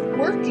good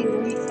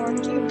working wheat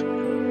farm too.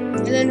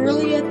 And then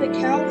really epic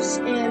house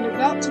and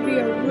about to be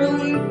a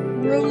really,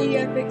 really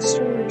epic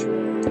storage room.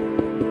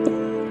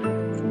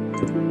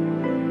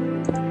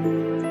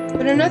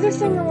 But another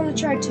thing I want to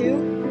try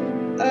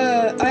too,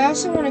 I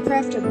also want to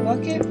craft a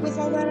bucket with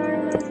all that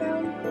iron I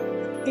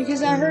found.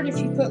 Because I heard if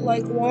you put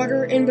like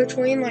water in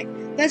between, like,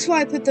 that's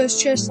why I put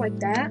those chests like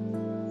that,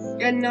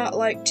 and not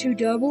like 2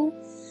 double.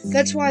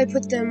 That's why I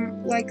put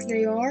them like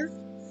they are.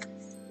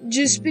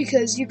 Just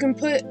because you can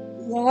put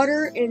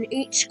water in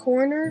each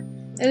corner,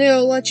 and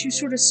it'll let you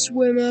sort of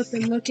swim up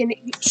and look in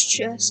each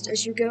chest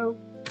as you go.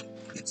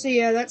 So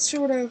yeah, that's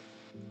sort of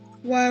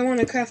why I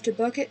want to craft a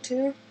bucket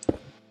too.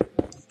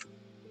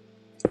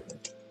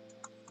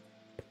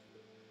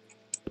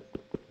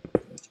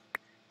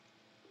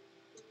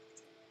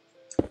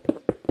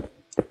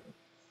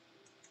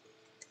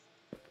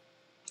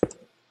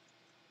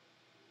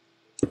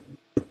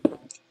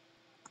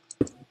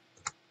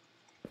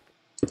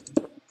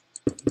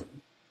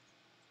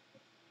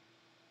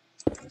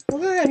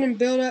 We'll go ahead and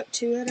build up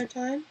 2 at a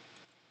time.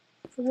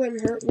 It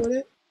wouldn't hurt, would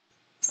it?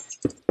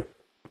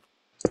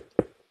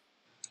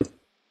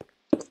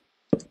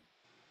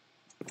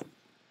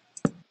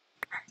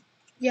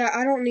 Yeah,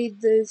 I don't need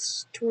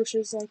these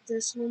torches like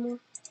this anymore.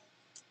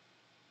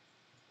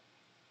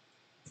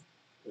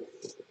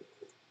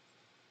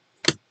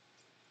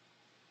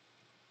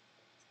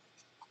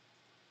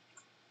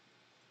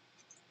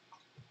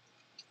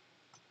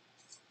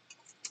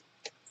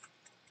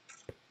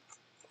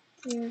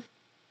 Yeah.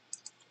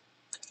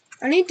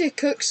 I need to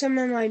cook some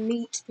of my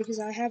meat because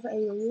I have a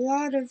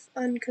lot of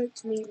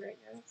uncooked meat right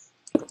now.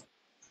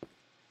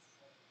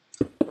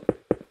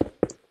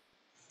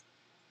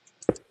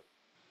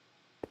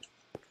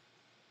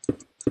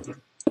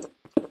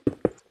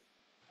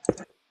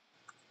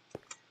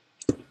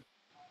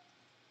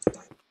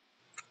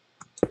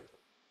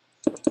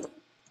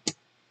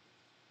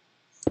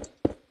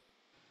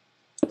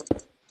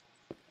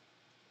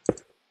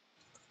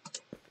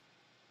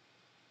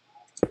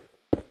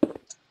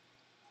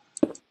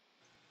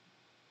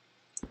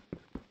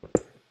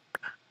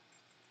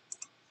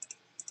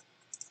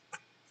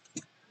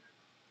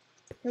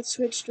 Let's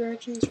switch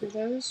directions for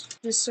those,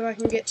 just so I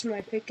can get to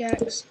my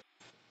pickaxe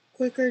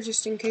quicker,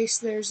 just in case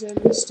there's a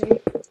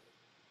mistake.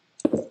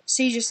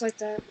 See, just like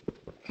that.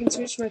 I can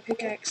switch my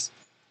pickaxe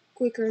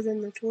quicker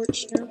than the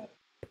torch now.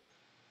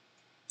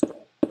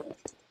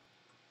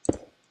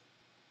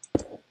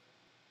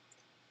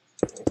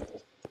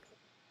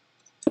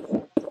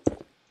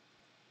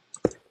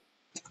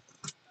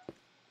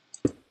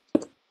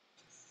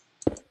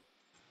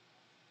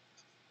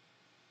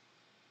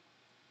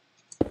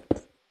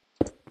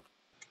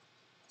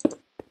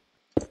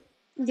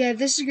 Yeah,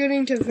 this is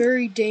getting to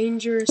very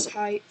dangerous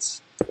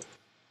heights.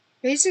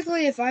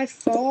 Basically, if I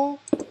fall,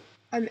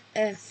 I'm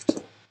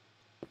effed.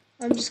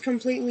 I'm just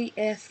completely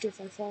effed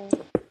if I fall.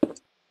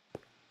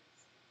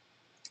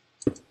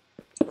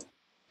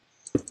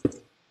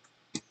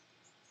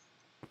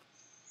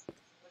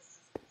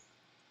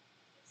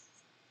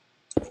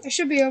 I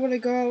should be able to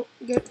go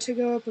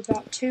up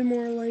about 2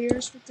 more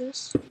layers with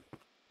this.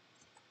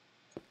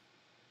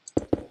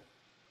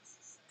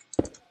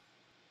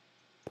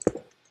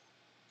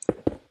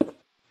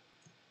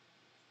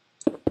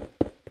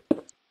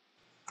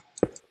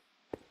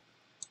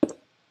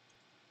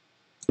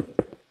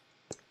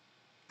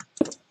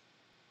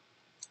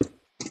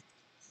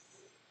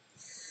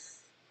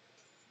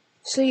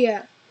 So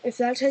yeah, if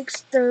that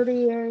takes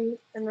 38,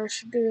 then I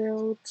should be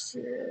able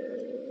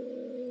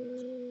to...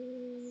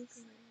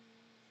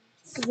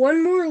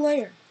 1 more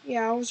layer.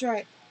 Yeah, I was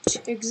right.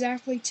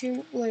 Exactly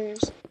 2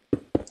 layers.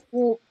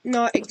 Well,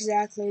 not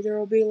exactly. There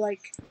will be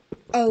like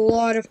a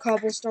lot of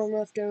cobblestone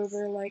left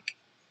over, like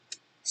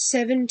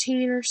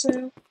 17 or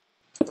so.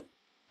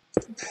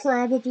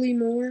 Probably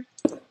more.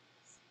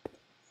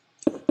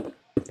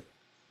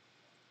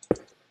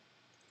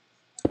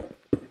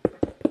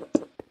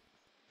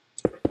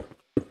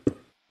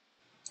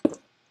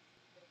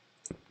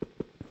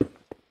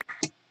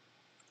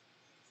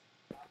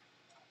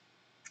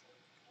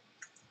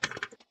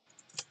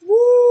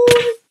 Woo!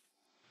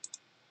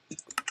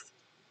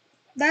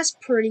 That's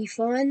pretty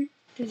fun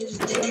to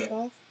just jump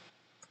off.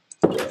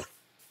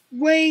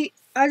 Wait,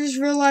 I just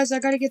realized I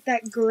gotta get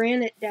that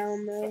granite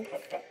down though.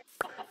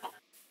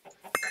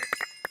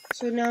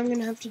 So now I'm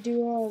gonna have to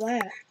do all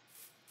that.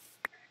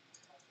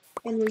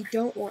 And we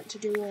don't want to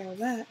do all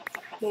that,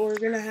 but we're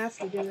gonna have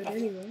to do it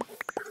anyway.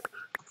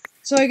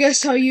 So I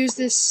guess I'll use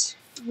this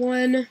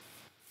one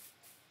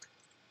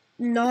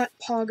not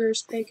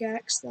Pogger's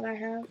pickaxe that I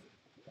have.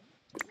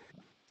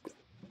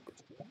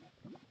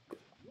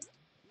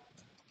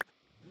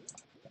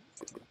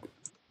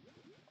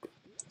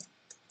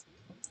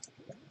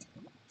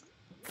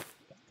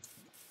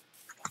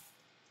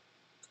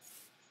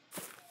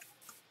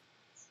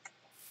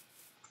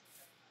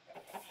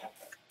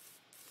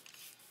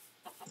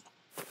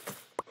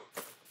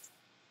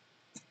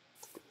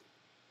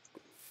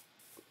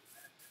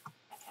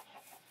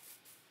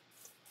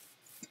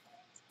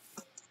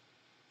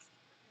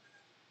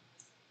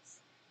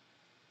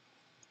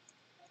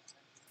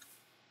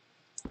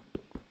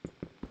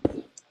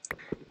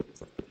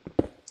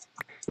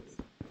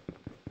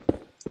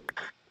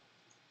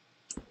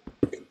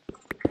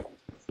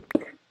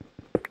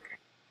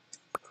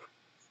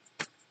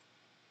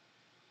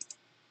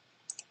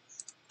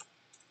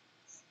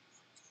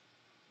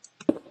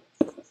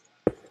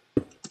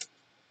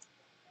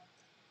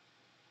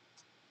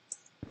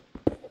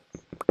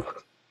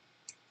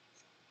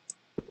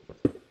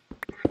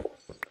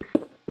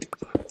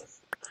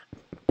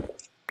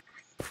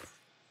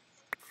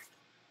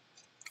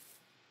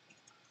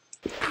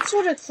 Let's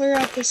sort of clear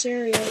out this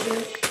area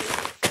here.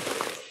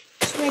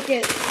 Just make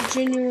it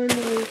genuinely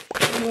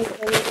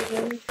look a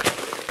little better.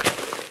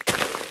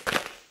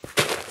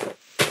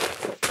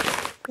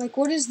 Like,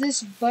 what is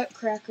this butt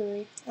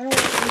crackery? I don't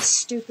want this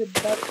stupid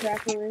butt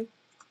crackery.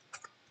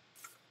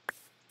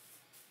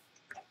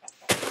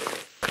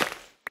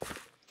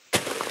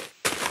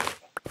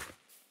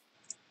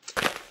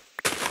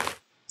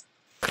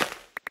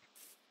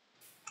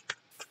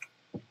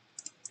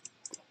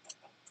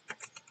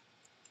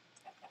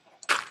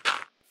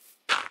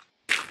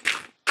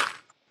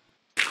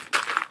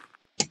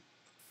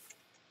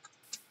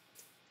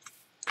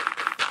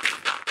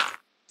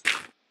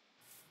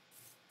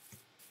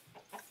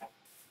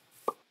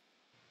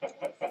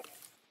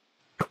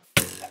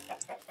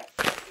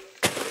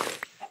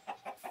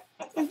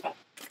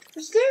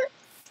 Is there...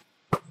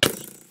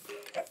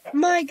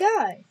 My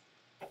guy.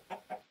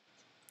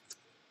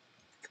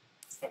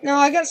 No,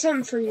 I got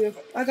something for you.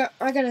 I got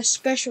a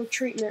special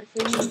treatment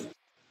for you.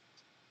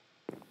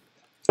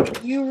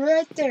 You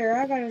right there.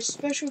 I got a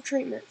special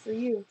treatment for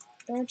you.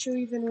 Don't you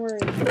even worry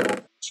about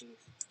it, Chief.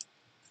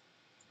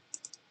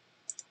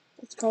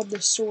 It's called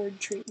the sword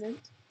treatment.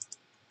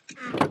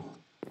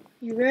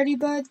 You ready,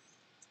 bud?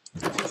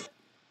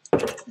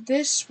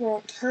 This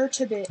won't hurt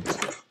a bit.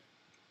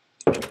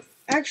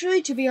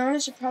 Actually, to be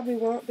honest, it probably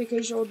won't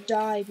because you'll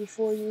die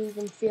before you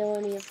even feel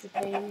any of the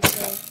pain,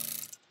 so,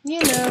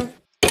 you know.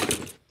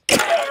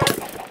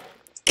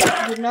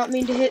 Did not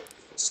mean to hit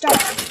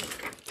stop.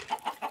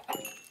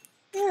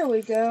 There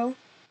we go.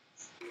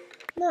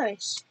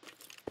 Nice.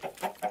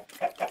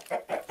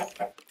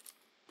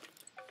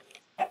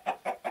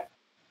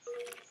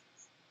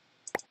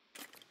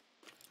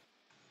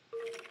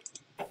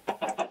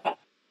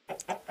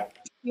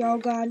 Y'all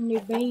got any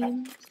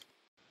beans?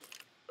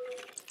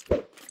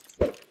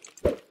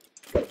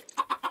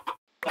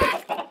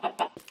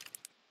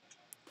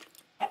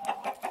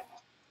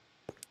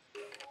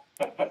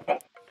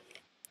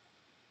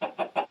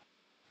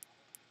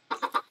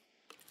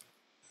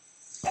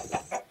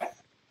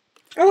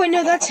 Oh wait,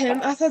 no, that's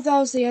him. I thought that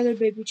was the other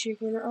baby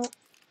chicken. Oh,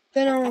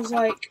 then I was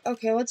like,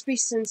 okay, let's be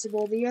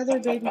sensible. The other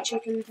baby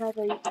chicken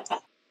probably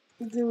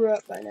grew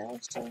up by now,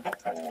 so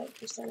I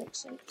guess that makes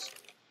sense.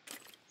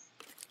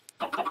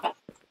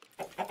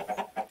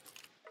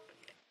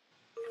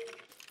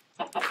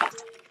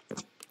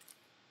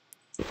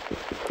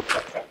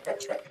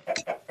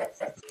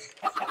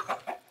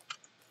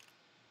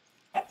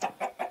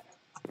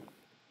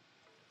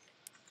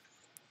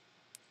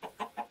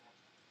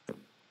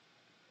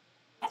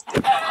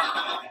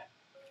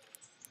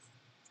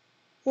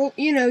 Well,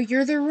 you know,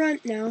 you're the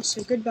runt now,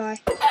 so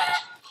goodbye.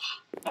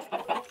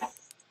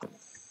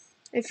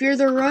 If you're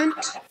the runt,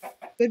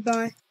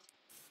 goodbye.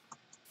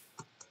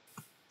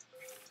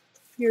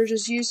 You're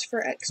just used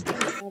for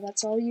XP. Now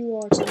that's all you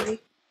are to me.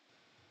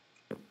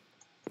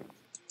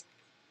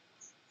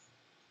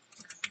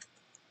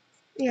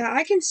 Yeah,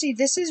 I can see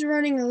this is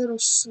running a little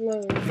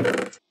slow.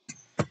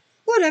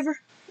 Whatever.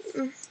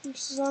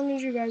 Just as long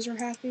as you guys are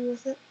happy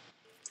with it.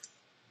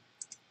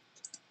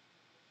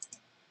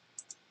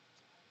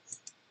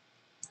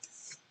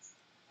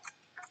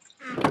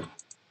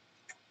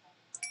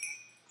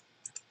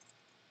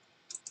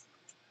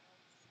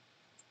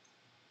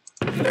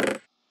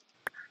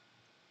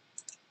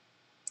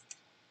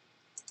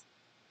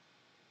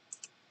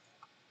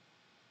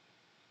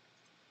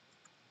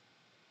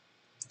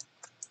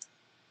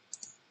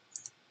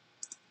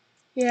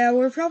 Yeah,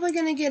 we're probably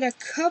gonna get a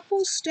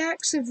couple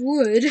stacks of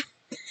wood.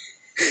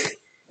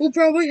 We'll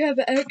probably have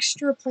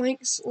extra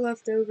planks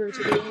left over,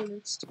 to be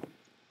honest.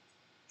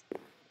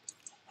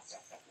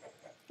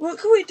 What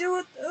can we do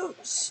with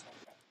those?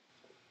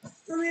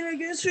 I mean, I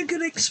guess we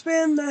could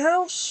expand the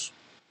house.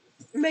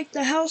 Make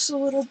the house a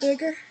little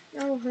bigger.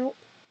 That'll help.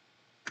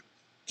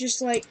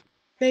 Just like,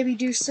 maybe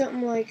do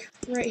something like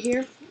right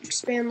here.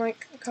 Expand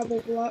like a couple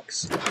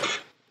blocks.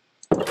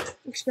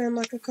 Expand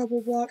like a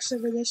couple blocks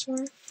over this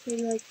way.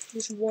 Maybe like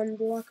just one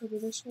block over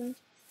this way.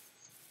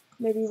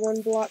 Maybe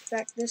one block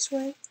back this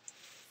way.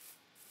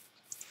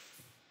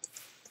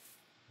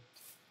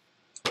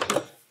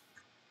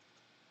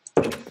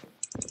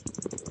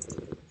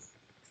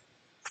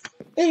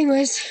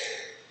 Anyways.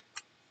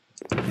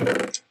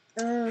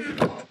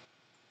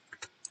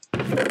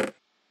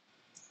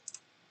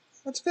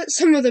 Let's put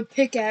some of the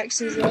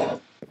pickaxes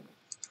up.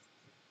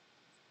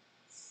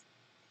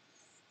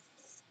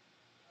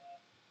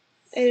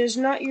 It is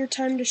not your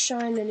time to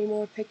shine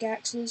anymore,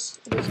 pickaxes.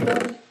 It is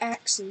now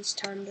axes'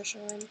 time to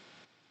shine.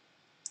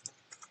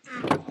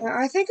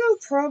 I think I'll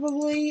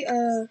probably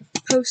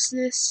post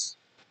this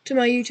to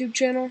my YouTube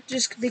channel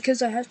just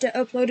because I have to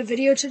upload a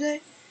video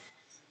today.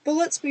 But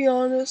let's be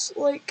honest,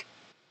 like,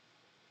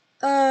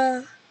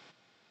 I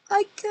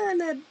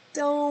kinda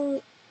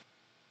don't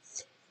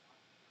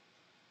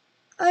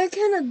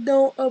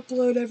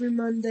upload every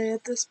Monday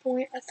at this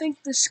point. I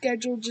think the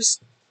schedule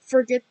just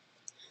forget.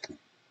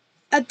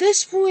 At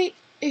this point,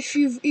 if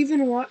you've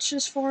even watched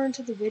this far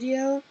into the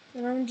video,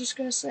 then I'm just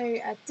gonna say,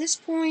 at this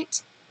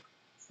point,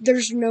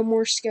 there's no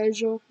more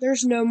schedule.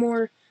 There's no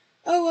more,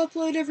 oh,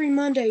 upload every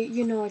Monday.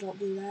 You know I don't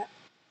do that.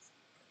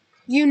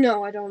 You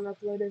know I don't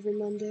upload every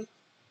Monday.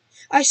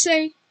 I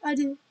say I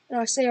do, and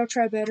I say I'll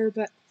try better,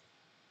 but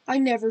I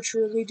never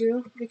truly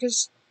do,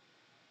 because,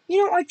 you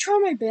know, I try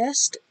my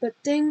best, but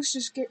things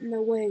just get in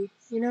the way,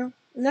 you know?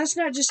 And that's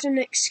not just an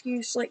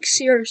excuse, like,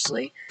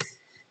 seriously.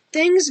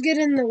 Things get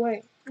in the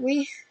way.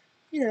 You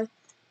know,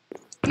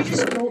 you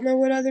just don't know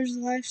what others'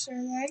 lives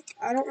are like.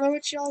 I don't know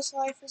what y'all's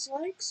life is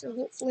like, so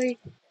hopefully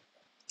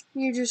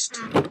you just,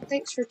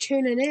 thanks for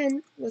tuning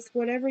in with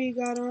whatever you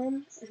got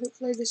on.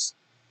 Hopefully this,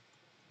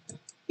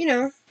 you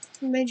know,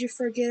 made you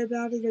forget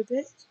about it a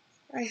bit.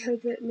 I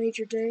hope it made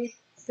your day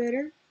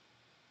better.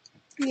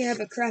 You have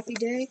a crappy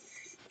day.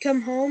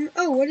 Come home.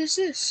 Oh, what is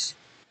this?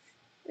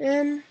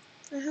 And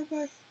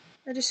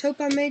I just hope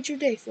I made your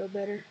day feel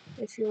better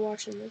if you're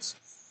watching this.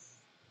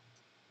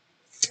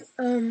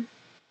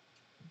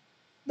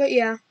 But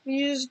yeah,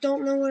 you just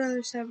don't know what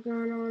others have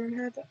going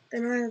on,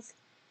 and I have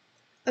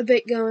a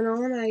bit going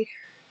on. I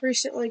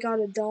recently got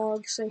a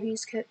dog, so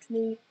he's kept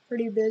me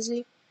pretty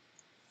busy.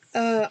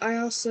 I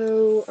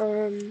also,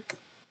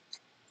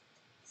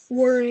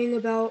 worrying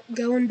about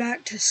going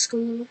back to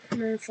school.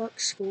 No, fuck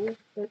school,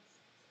 but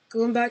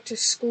going back to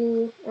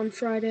school on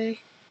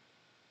Friday.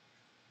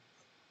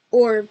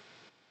 Or,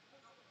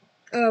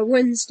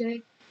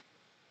 Wednesday.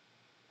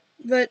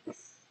 But,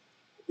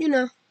 you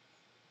know,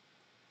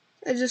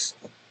 I just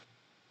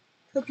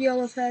hope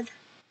y'all have had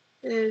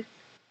a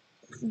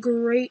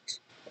great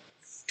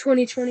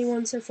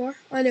 2021 so far.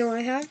 I know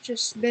I have,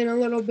 just been a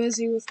little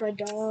busy with my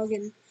dog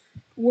and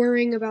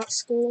worrying about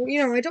school.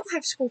 You know, I don't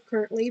have school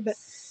currently, but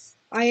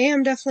I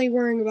am definitely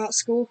worrying about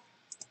school.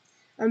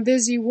 I'm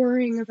busy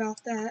worrying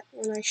about that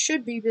when I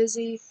should be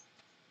busy,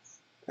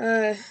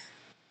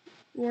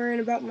 worrying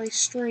about my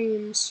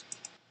streams.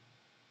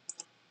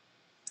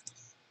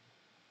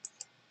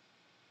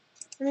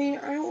 I mean,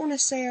 I don't want to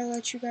say I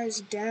let you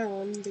guys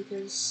down,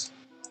 because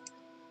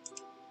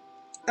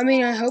I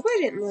mean, I hope I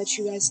didn't let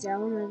you guys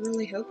down. I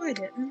really hope I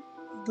didn't.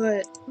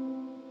 But,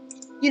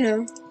 you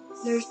know,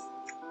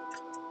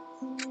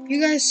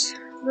 you guys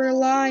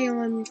rely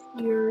on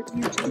your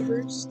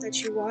YouTubers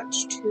that you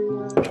watch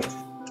to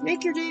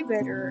make your day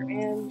better,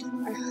 and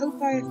I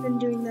hope I have been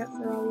doing that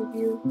for all of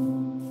you.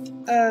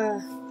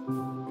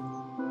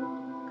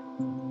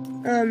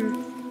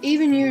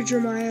 Even you,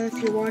 Jeremiah,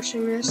 if you're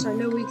watching this, I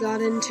know we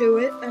got into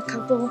it a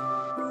couple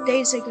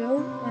days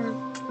ago.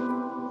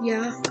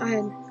 Yeah,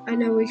 I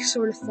know we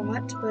sort of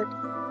fought, but,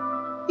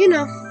 you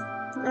know,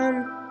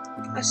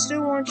 I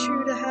still want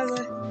you to have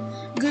a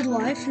good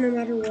life no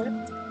matter what.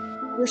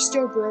 We're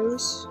still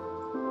bros.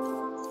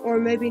 Or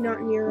maybe not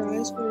in your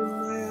eyes, but in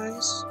my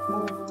eyes.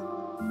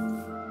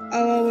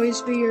 I'll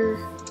always be your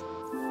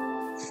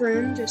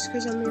friend just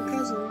because I'm your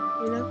cousin,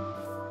 you know?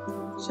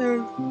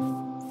 So,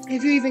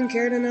 if you even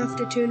cared enough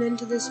to tune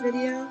into this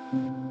video,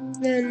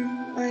 then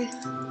I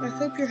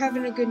hope you're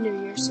having a good New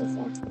Year so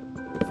far.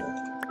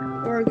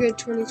 Or a good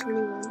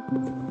 2021.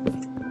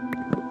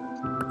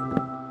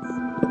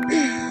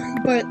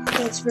 But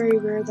that's very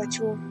rare that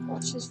you'll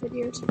watch this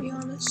video, to be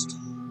honest.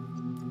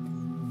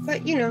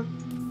 But, you know,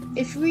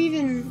 if you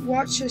even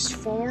watch this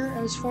far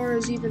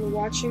as even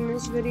watching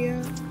this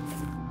video,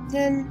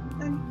 then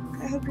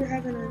I hope you're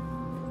having a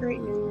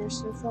great New Year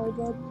so far,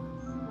 bud.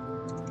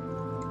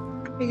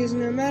 Because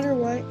no matter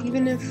what,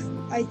 even if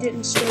I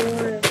didn't still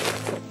want to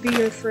be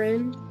your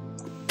friend,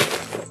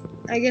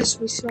 I guess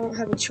we still don't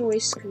have a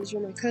choice because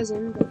you're my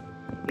cousin, but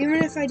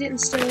even if I didn't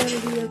still want to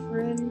be your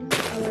friend,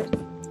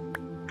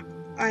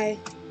 I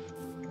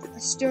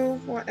still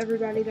want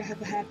everybody to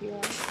have a happy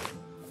life.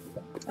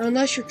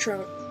 Unless you're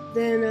Trump,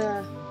 then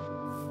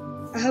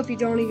I hope you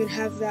don't even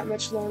have that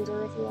much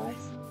longer of a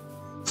life.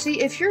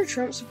 See, if you're a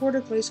Trump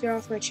supporter, please get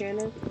off my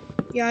channel.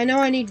 Yeah, I know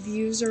I need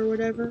views or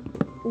whatever,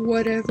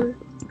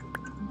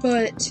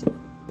 but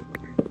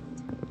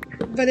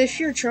if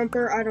you're a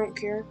Trumper, I don't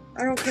care.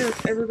 I don't care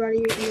if everybody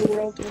in the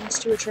world turns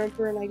to a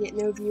Trumper and I get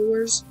no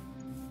viewers.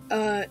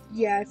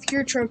 Yeah, if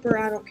you're a Trumper,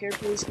 I don't care,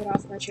 please get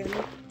off my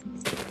channel.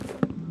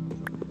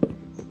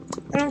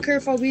 I don't care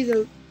if I'll be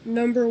the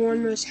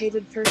 #1 most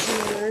hated person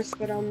on earth,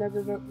 but I'll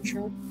never vote for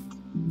Trump.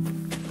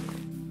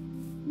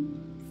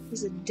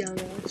 He's a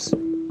dumbass.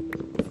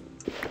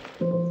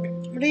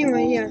 But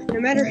anyway, yeah, no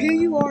matter who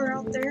you are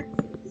out there,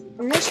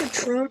 unless you're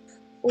Trump,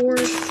 or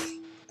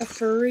a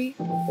furry,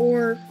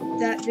 or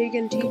that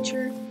vegan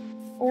teacher,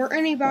 or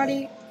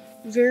anybody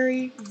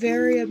very,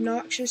 very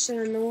obnoxious and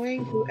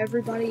annoying who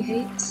everybody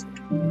hates,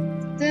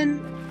 then,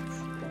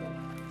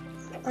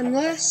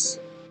 unless,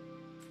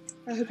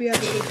 I hope you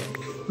have a good day.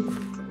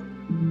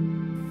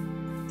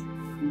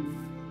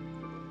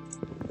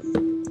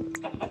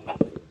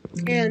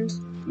 And,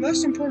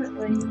 most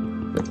importantly,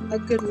 a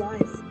good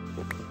life.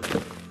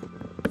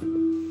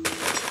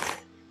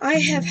 I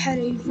have had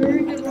a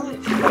very good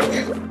life.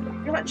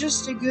 Not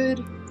just a good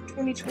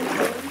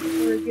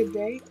 2021 or a good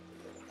day.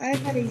 I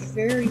have had a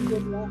very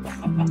good life.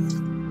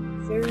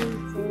 Very,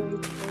 very,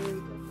 very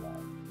good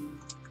life.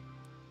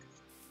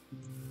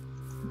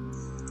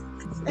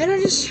 And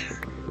I just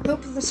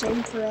hope the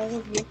same for all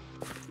of you.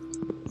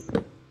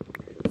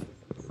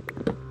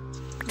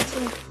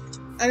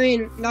 I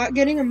mean, not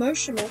getting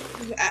emotional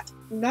at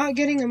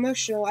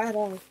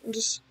all. I'm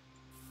just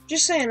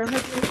saying, I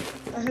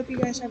hope you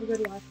guys have a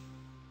good life.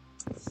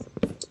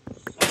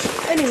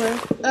 Anyway,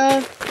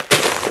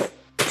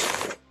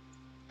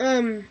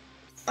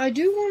 I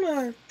do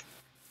wanna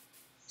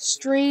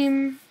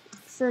stream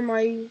for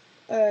my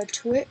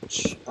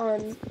Twitch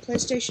on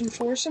PlayStation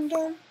 4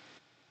 sometime,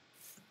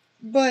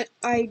 but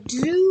at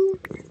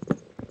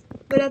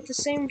the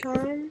same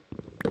time,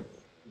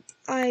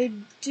 I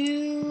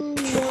do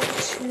want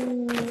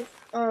to,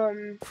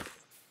 I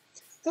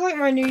feel like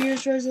my New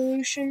Year's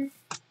resolution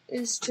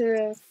is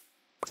to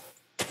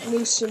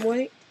lose some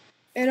weight,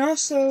 and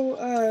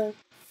also,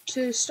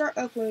 to start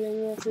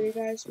uploading more for you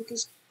guys,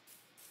 because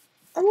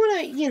I want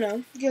to, you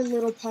know, get a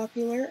little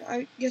popular.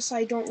 I guess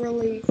I don't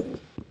really,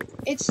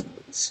 it's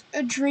it's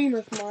a dream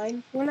of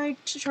mine. When I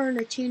turn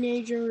a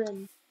teenager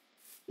and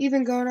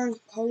even go on to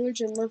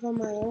college and live on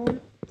my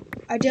own,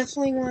 I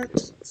definitely want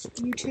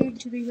YouTube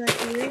to be my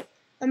career.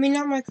 I mean,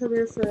 not my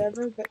career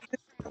forever, but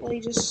definitely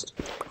just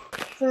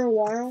for a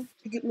while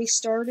to get me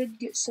started,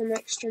 get some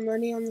extra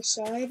money on the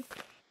side.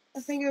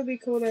 I think it would be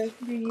cool to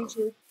do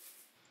YouTube.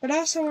 But I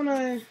also want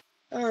to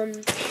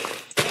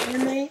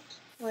animate,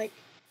 like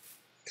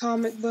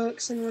comic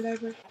books and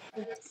whatever,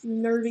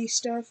 nerdy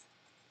stuff,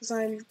 because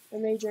I'm a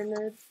major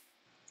nerd.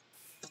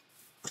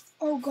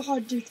 Oh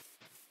god, dude.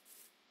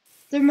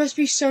 There must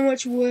be so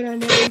much wood I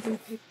never even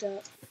picked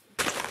up.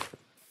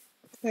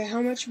 Okay,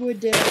 how much wood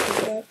did I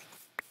pick up?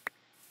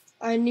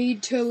 I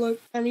need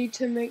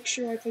to make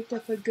sure I picked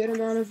up a good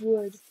amount of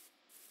wood.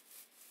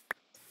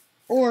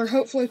 Or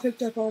hopefully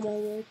picked up all my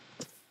wood.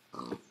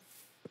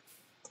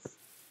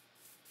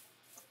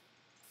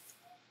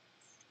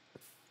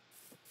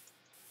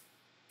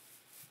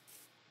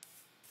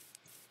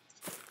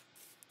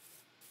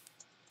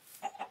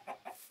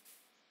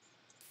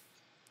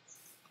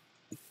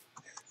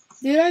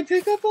 Did I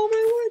pick up all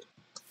my wood?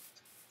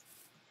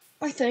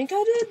 I think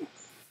I did.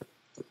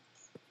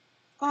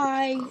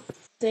 I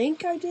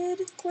think I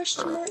did.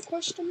 Question mark,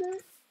 question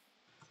mark.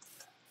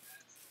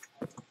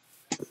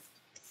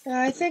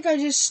 I think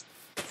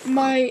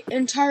my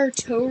entire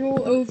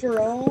total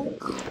overall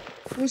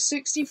was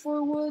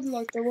 64 wood,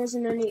 like there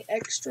wasn't any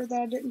extra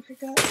that I didn't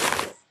pick up.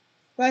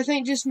 But I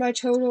think just my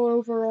total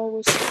overall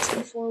was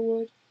 64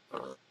 wood.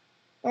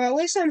 Or at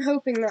least I'm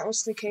hoping that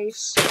was the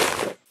case.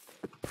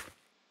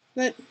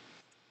 But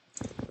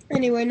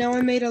anyway, now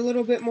I made a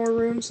little bit more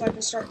room so I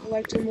can start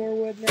collecting more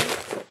wood now.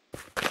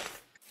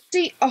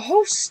 See, a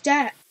whole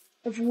stack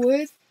of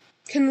wood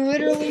can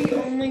literally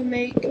only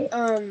make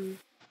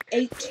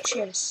 8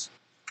 chests.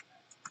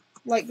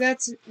 Like,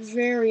 that's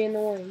very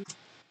annoying.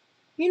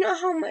 You know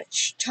how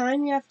much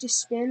time you have to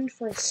spend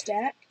for a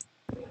stack?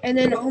 And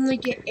then only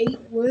get 8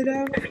 wood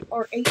out of it,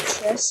 or 8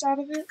 chests out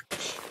of it?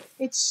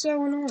 It's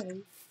so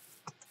annoying.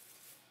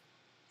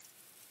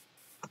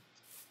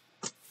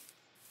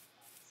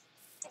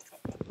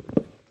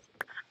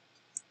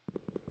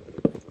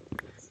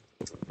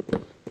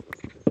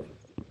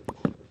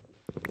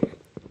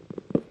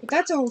 But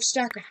that's a whole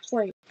stack of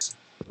planks.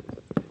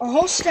 A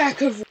whole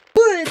stack of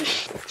wood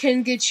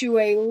can get you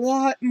a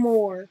lot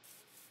more.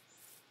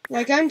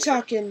 Like, I'm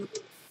talking,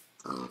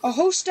 a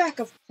whole stack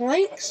of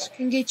planks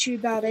can get you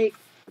about 8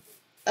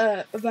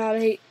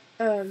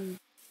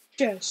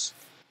 chests.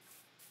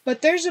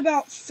 But there's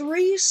about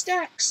 3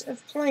 stacks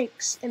of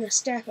planks in a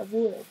stack of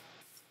wood.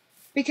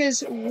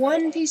 Because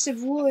one piece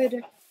of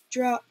wood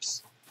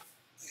drops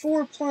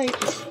 4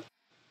 planks.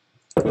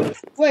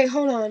 Wait,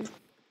 hold on.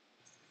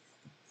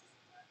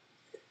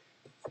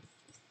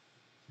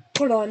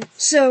 Hold on.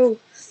 So,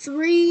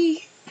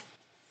 3...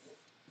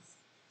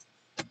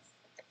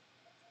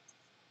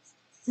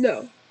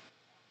 No.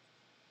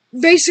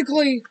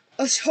 Basically,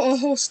 a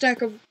whole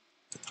stack of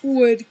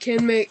wood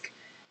can make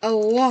a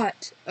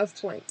lot of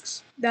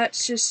planks.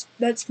 That's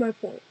my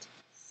point.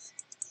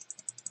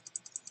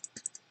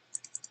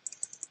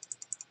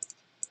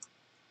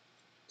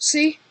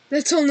 See?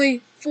 That's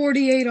only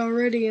 48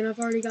 already, and I've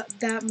already got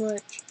that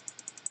much.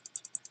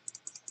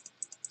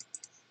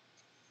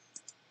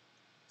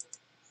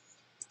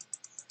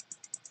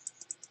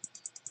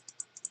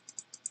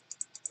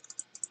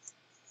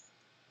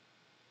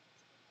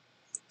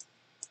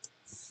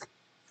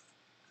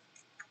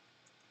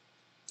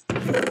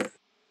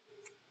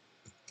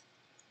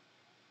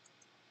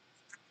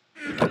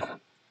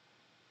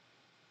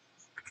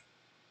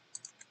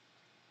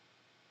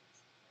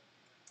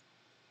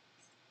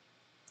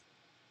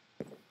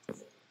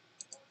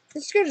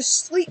 Let's go to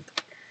sleep.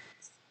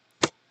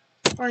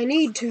 I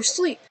need to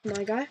sleep,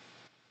 my guy.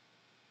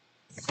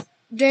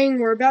 Dang,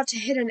 we're about to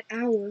hit an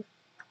hour.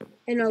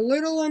 In a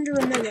little under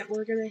a minute,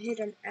 we're gonna hit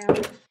an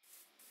hour.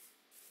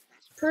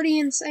 Pretty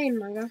insane,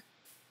 my guy.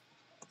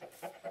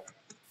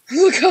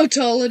 Look how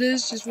tall it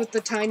is, just with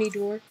the tiny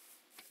door.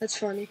 That's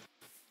funny.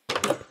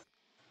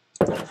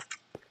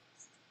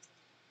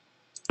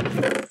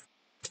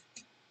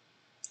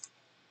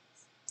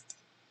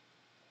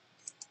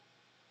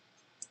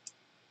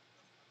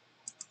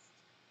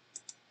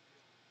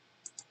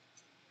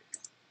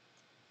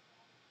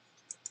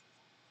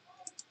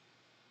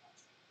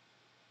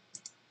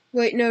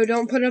 Wait, no,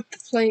 don't put up the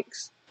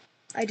planks.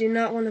 I do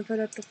not want to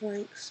put up the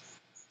planks.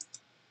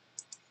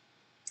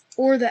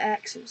 Or the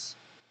axes.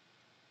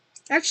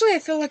 Actually, I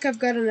feel like I've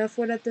got enough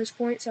wood at this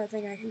point, so I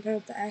think I can put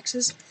up the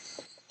axes.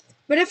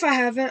 But if I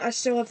haven't, I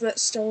still have that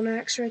stone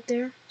axe right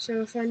there.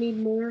 So if I need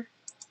more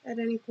at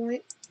any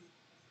point,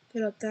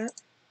 put up that.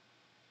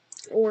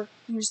 Or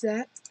use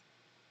that.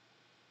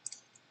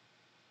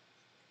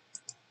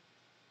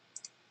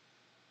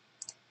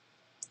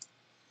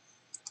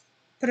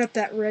 Put up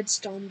that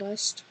redstone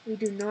dust. We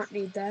do not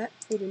need that.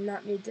 We do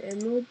not need the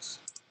emeralds.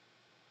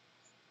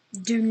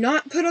 Do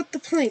not put up the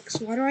planks.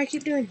 Why do I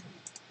keep doing that?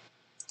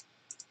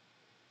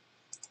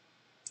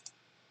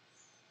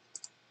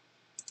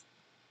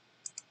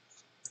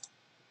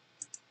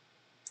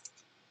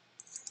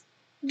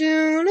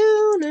 Do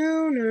no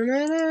no no no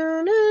no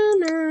no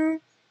no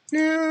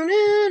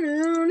no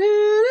no no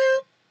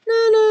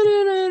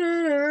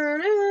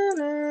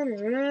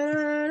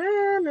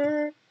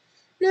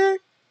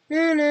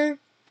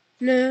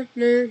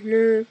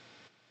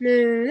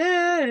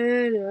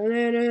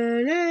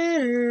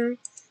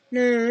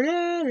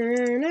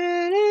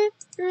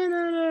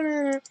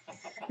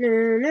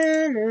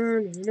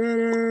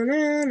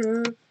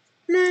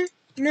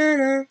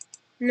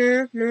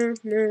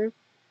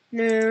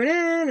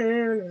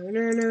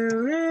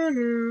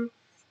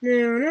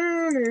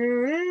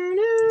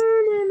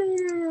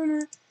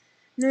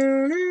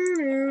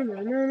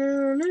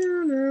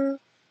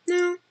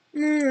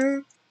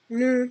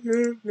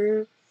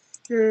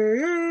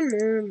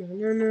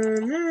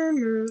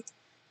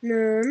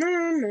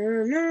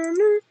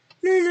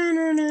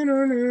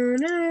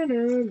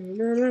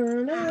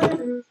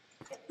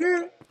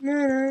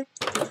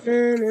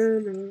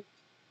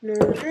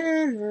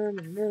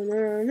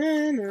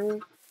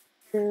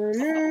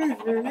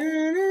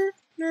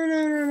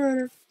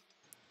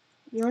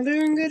Y'all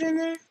doing good in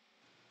there?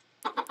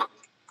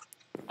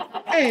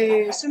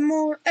 Hey, some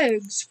more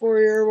eggs for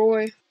your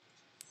boy.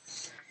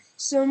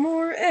 Some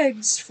more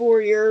eggs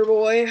for your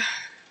boy.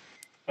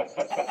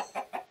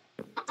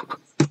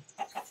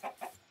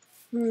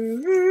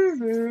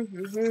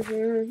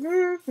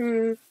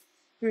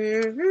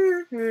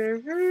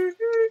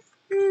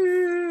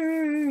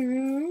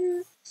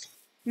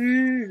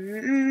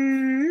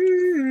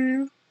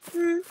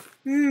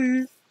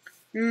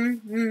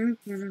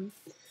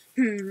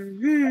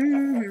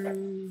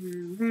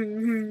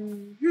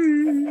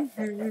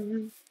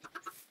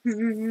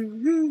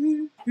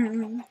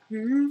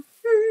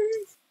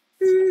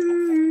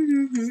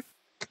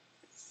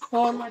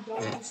 Oh, my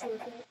dog just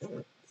woke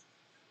up.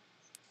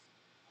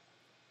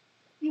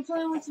 You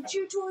playing with the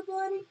chew toy,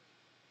 buddy?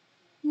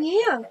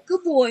 Yeah,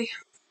 good boy.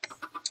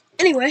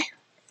 Anyway,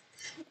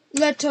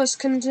 let us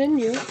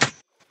continue.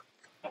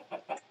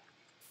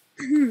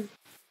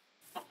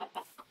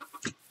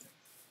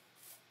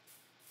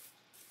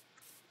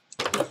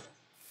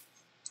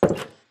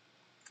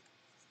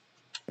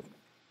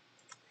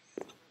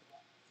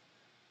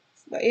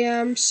 But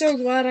yeah, I'm so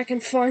glad I can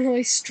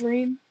finally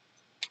stream.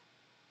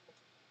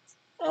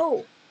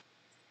 Oh,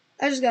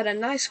 I just got a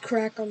nice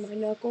crack on my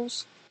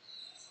knuckles.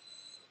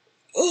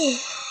 Oh.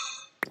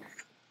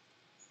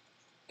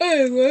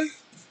 Anyway.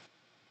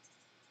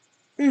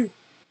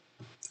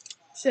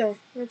 So,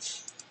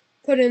 let's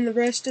put in the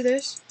rest of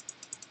this.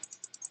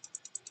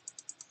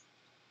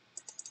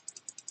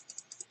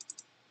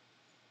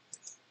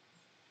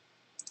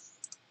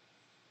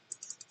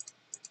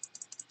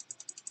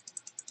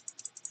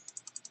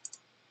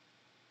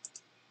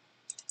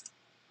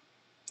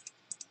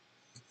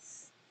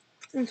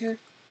 Okay.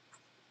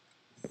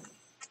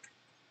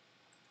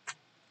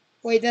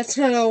 Wait, that's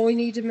not all. We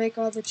need to make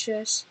all the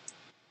chests.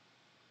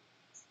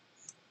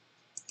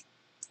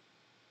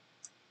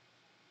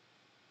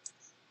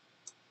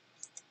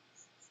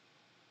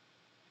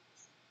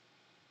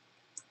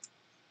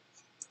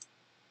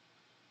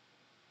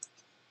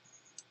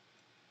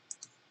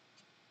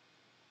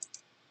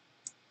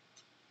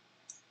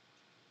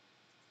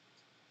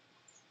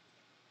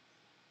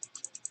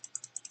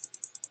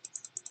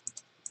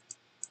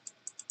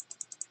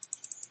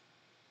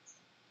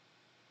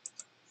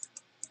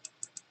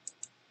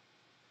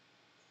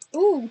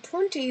 Ooh,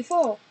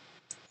 24.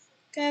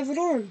 Have it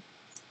on.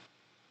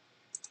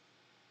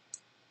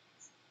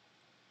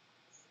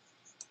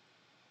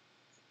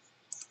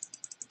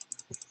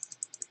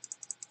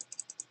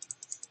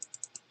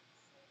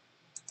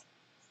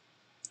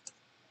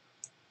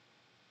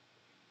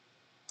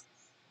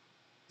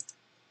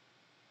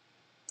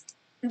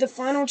 The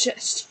final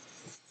chest.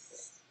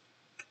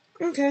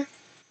 Okay.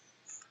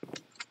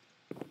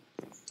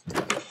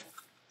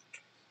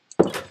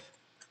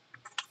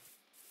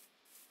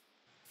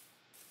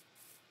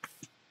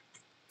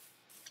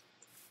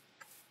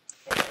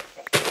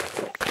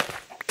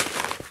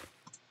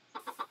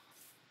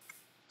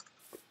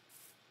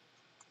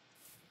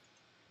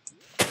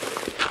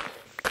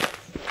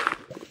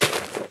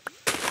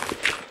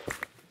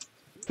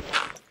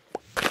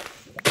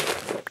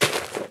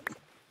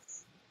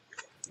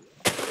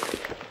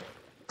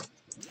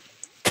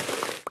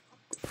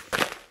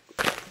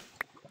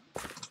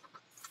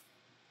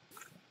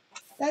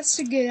 That's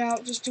to get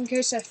out, just in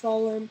case I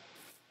fall in.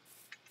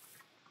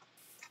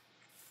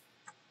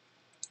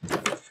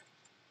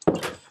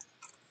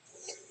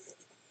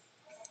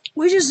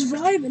 We're just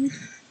vibing.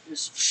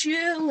 Just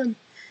chilling.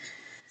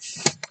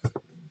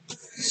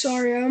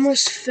 Sorry, I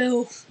almost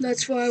fell.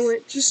 That's why I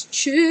went just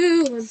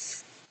chilling.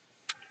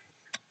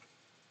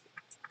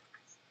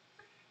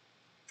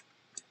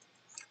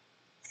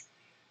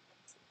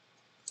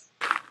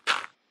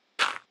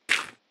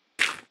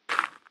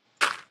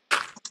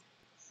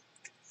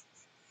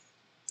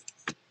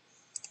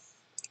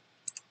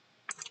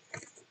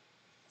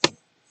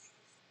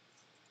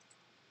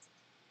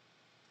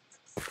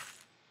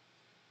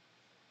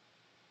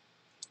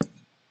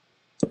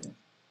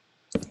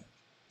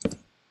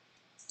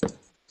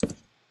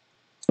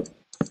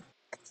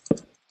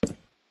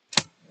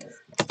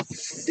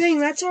 Dang,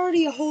 that's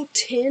already a whole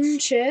 10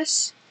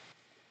 chests.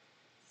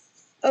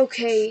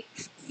 Okay,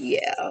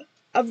 yeah.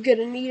 I'm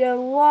gonna need a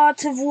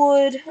lot of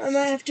wood. I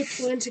might have to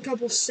plant a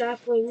couple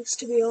saplings,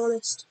 to be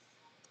honest.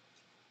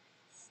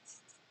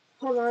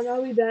 Hold on,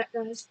 I'll be back,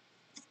 guys.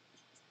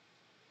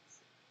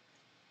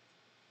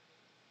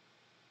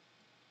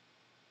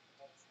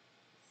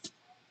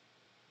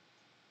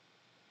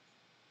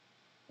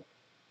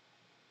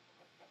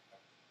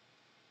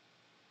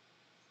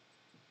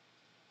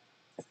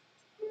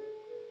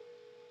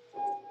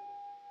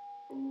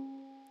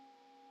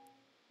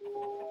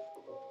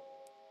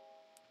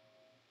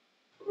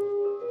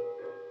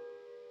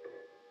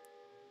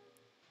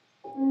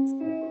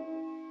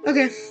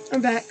 Okay,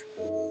 I'm back.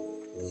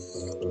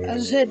 I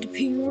just had to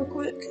pee real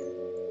quick.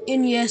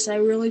 And yes, I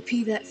really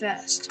pee that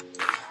fast.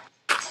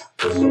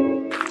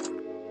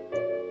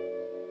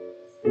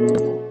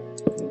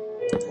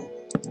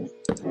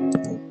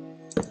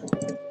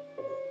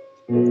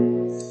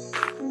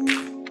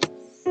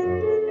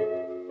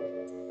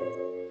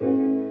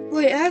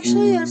 Wait,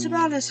 actually, that's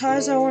about as high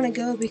as I want to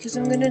go because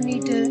I'm gonna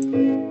need to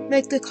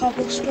make the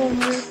cobblestone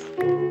roof.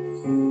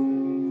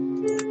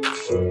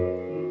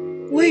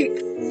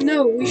 Wait,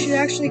 no, we should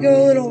actually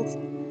go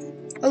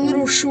a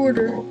little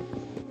shorter.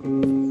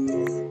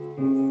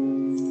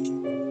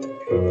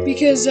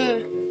 Because,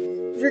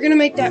 if we're gonna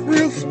make that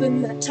roof,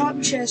 then that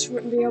top chest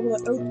wouldn't be able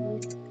to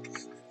open.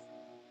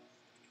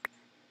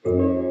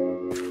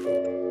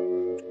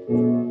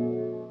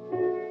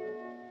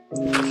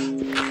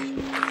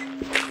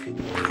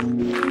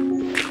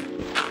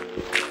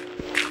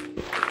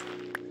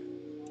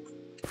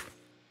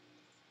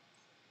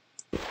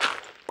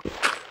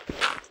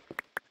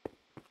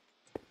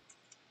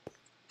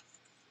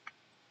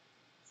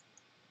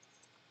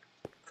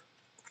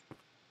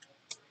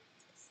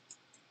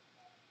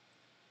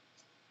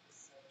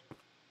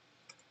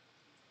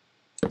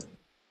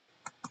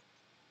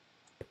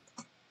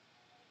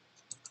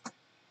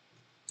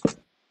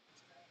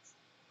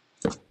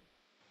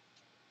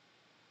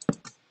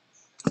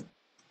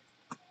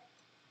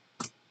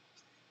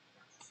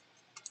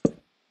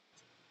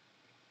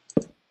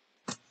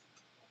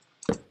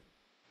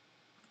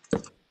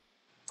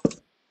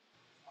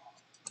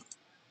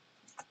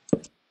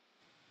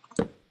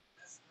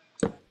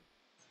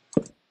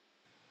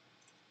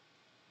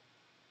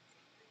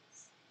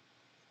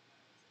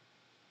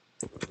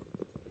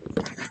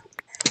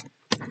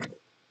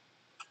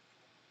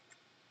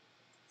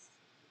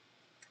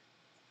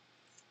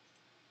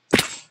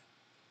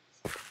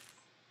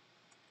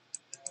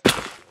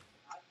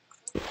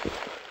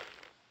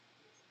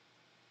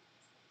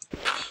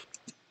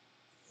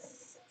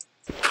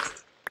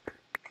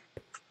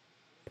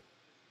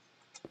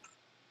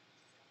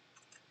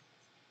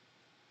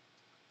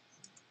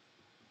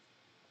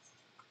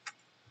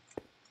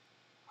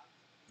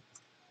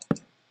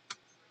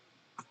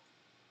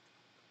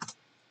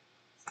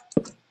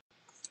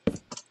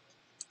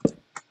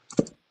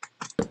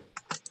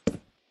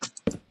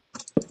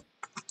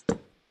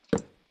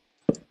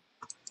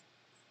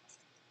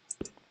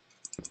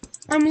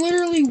 I'm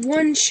literally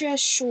one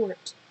chest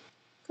short.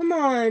 Come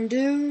on,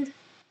 dude.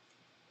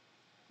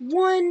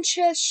 One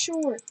chest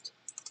short.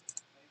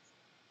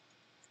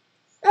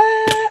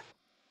 Ah!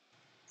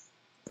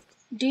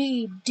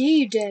 D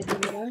dead,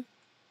 Rita.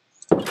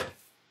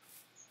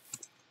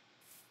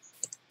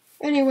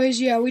 Anyways,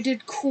 yeah, we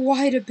did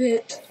quite a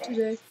bit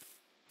today.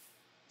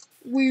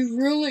 We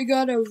really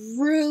got a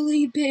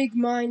really big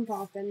mine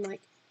poppin'.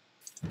 Like,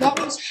 that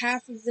was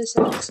half of this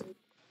episode.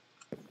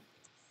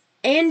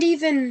 And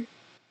even,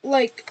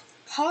 like,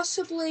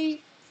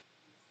 possibly,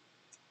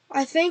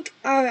 I think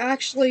I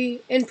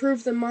actually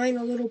improved the mine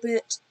a little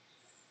bit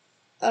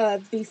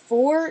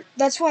before.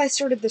 That's why I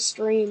started the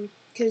stream,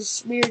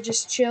 because we were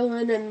just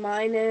chilling and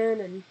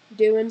mining and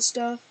doing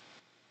stuff.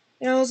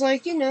 And I was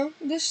like, you know,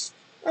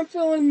 I'm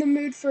feeling the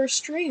mood for a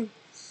stream.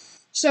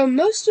 So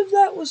most of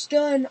that was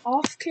done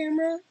off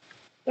camera,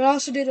 but I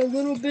also did a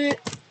little bit,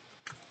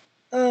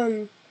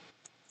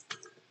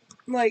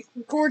 like,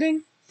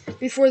 recording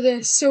before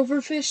the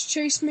silverfish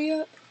chased me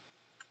up.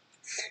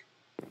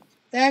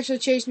 They actually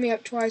chased me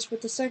up twice,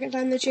 but the second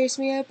time they chased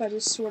me up, I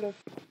just sort of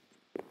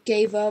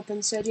gave up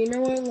and said, you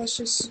know what, let's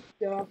just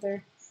go out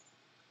there.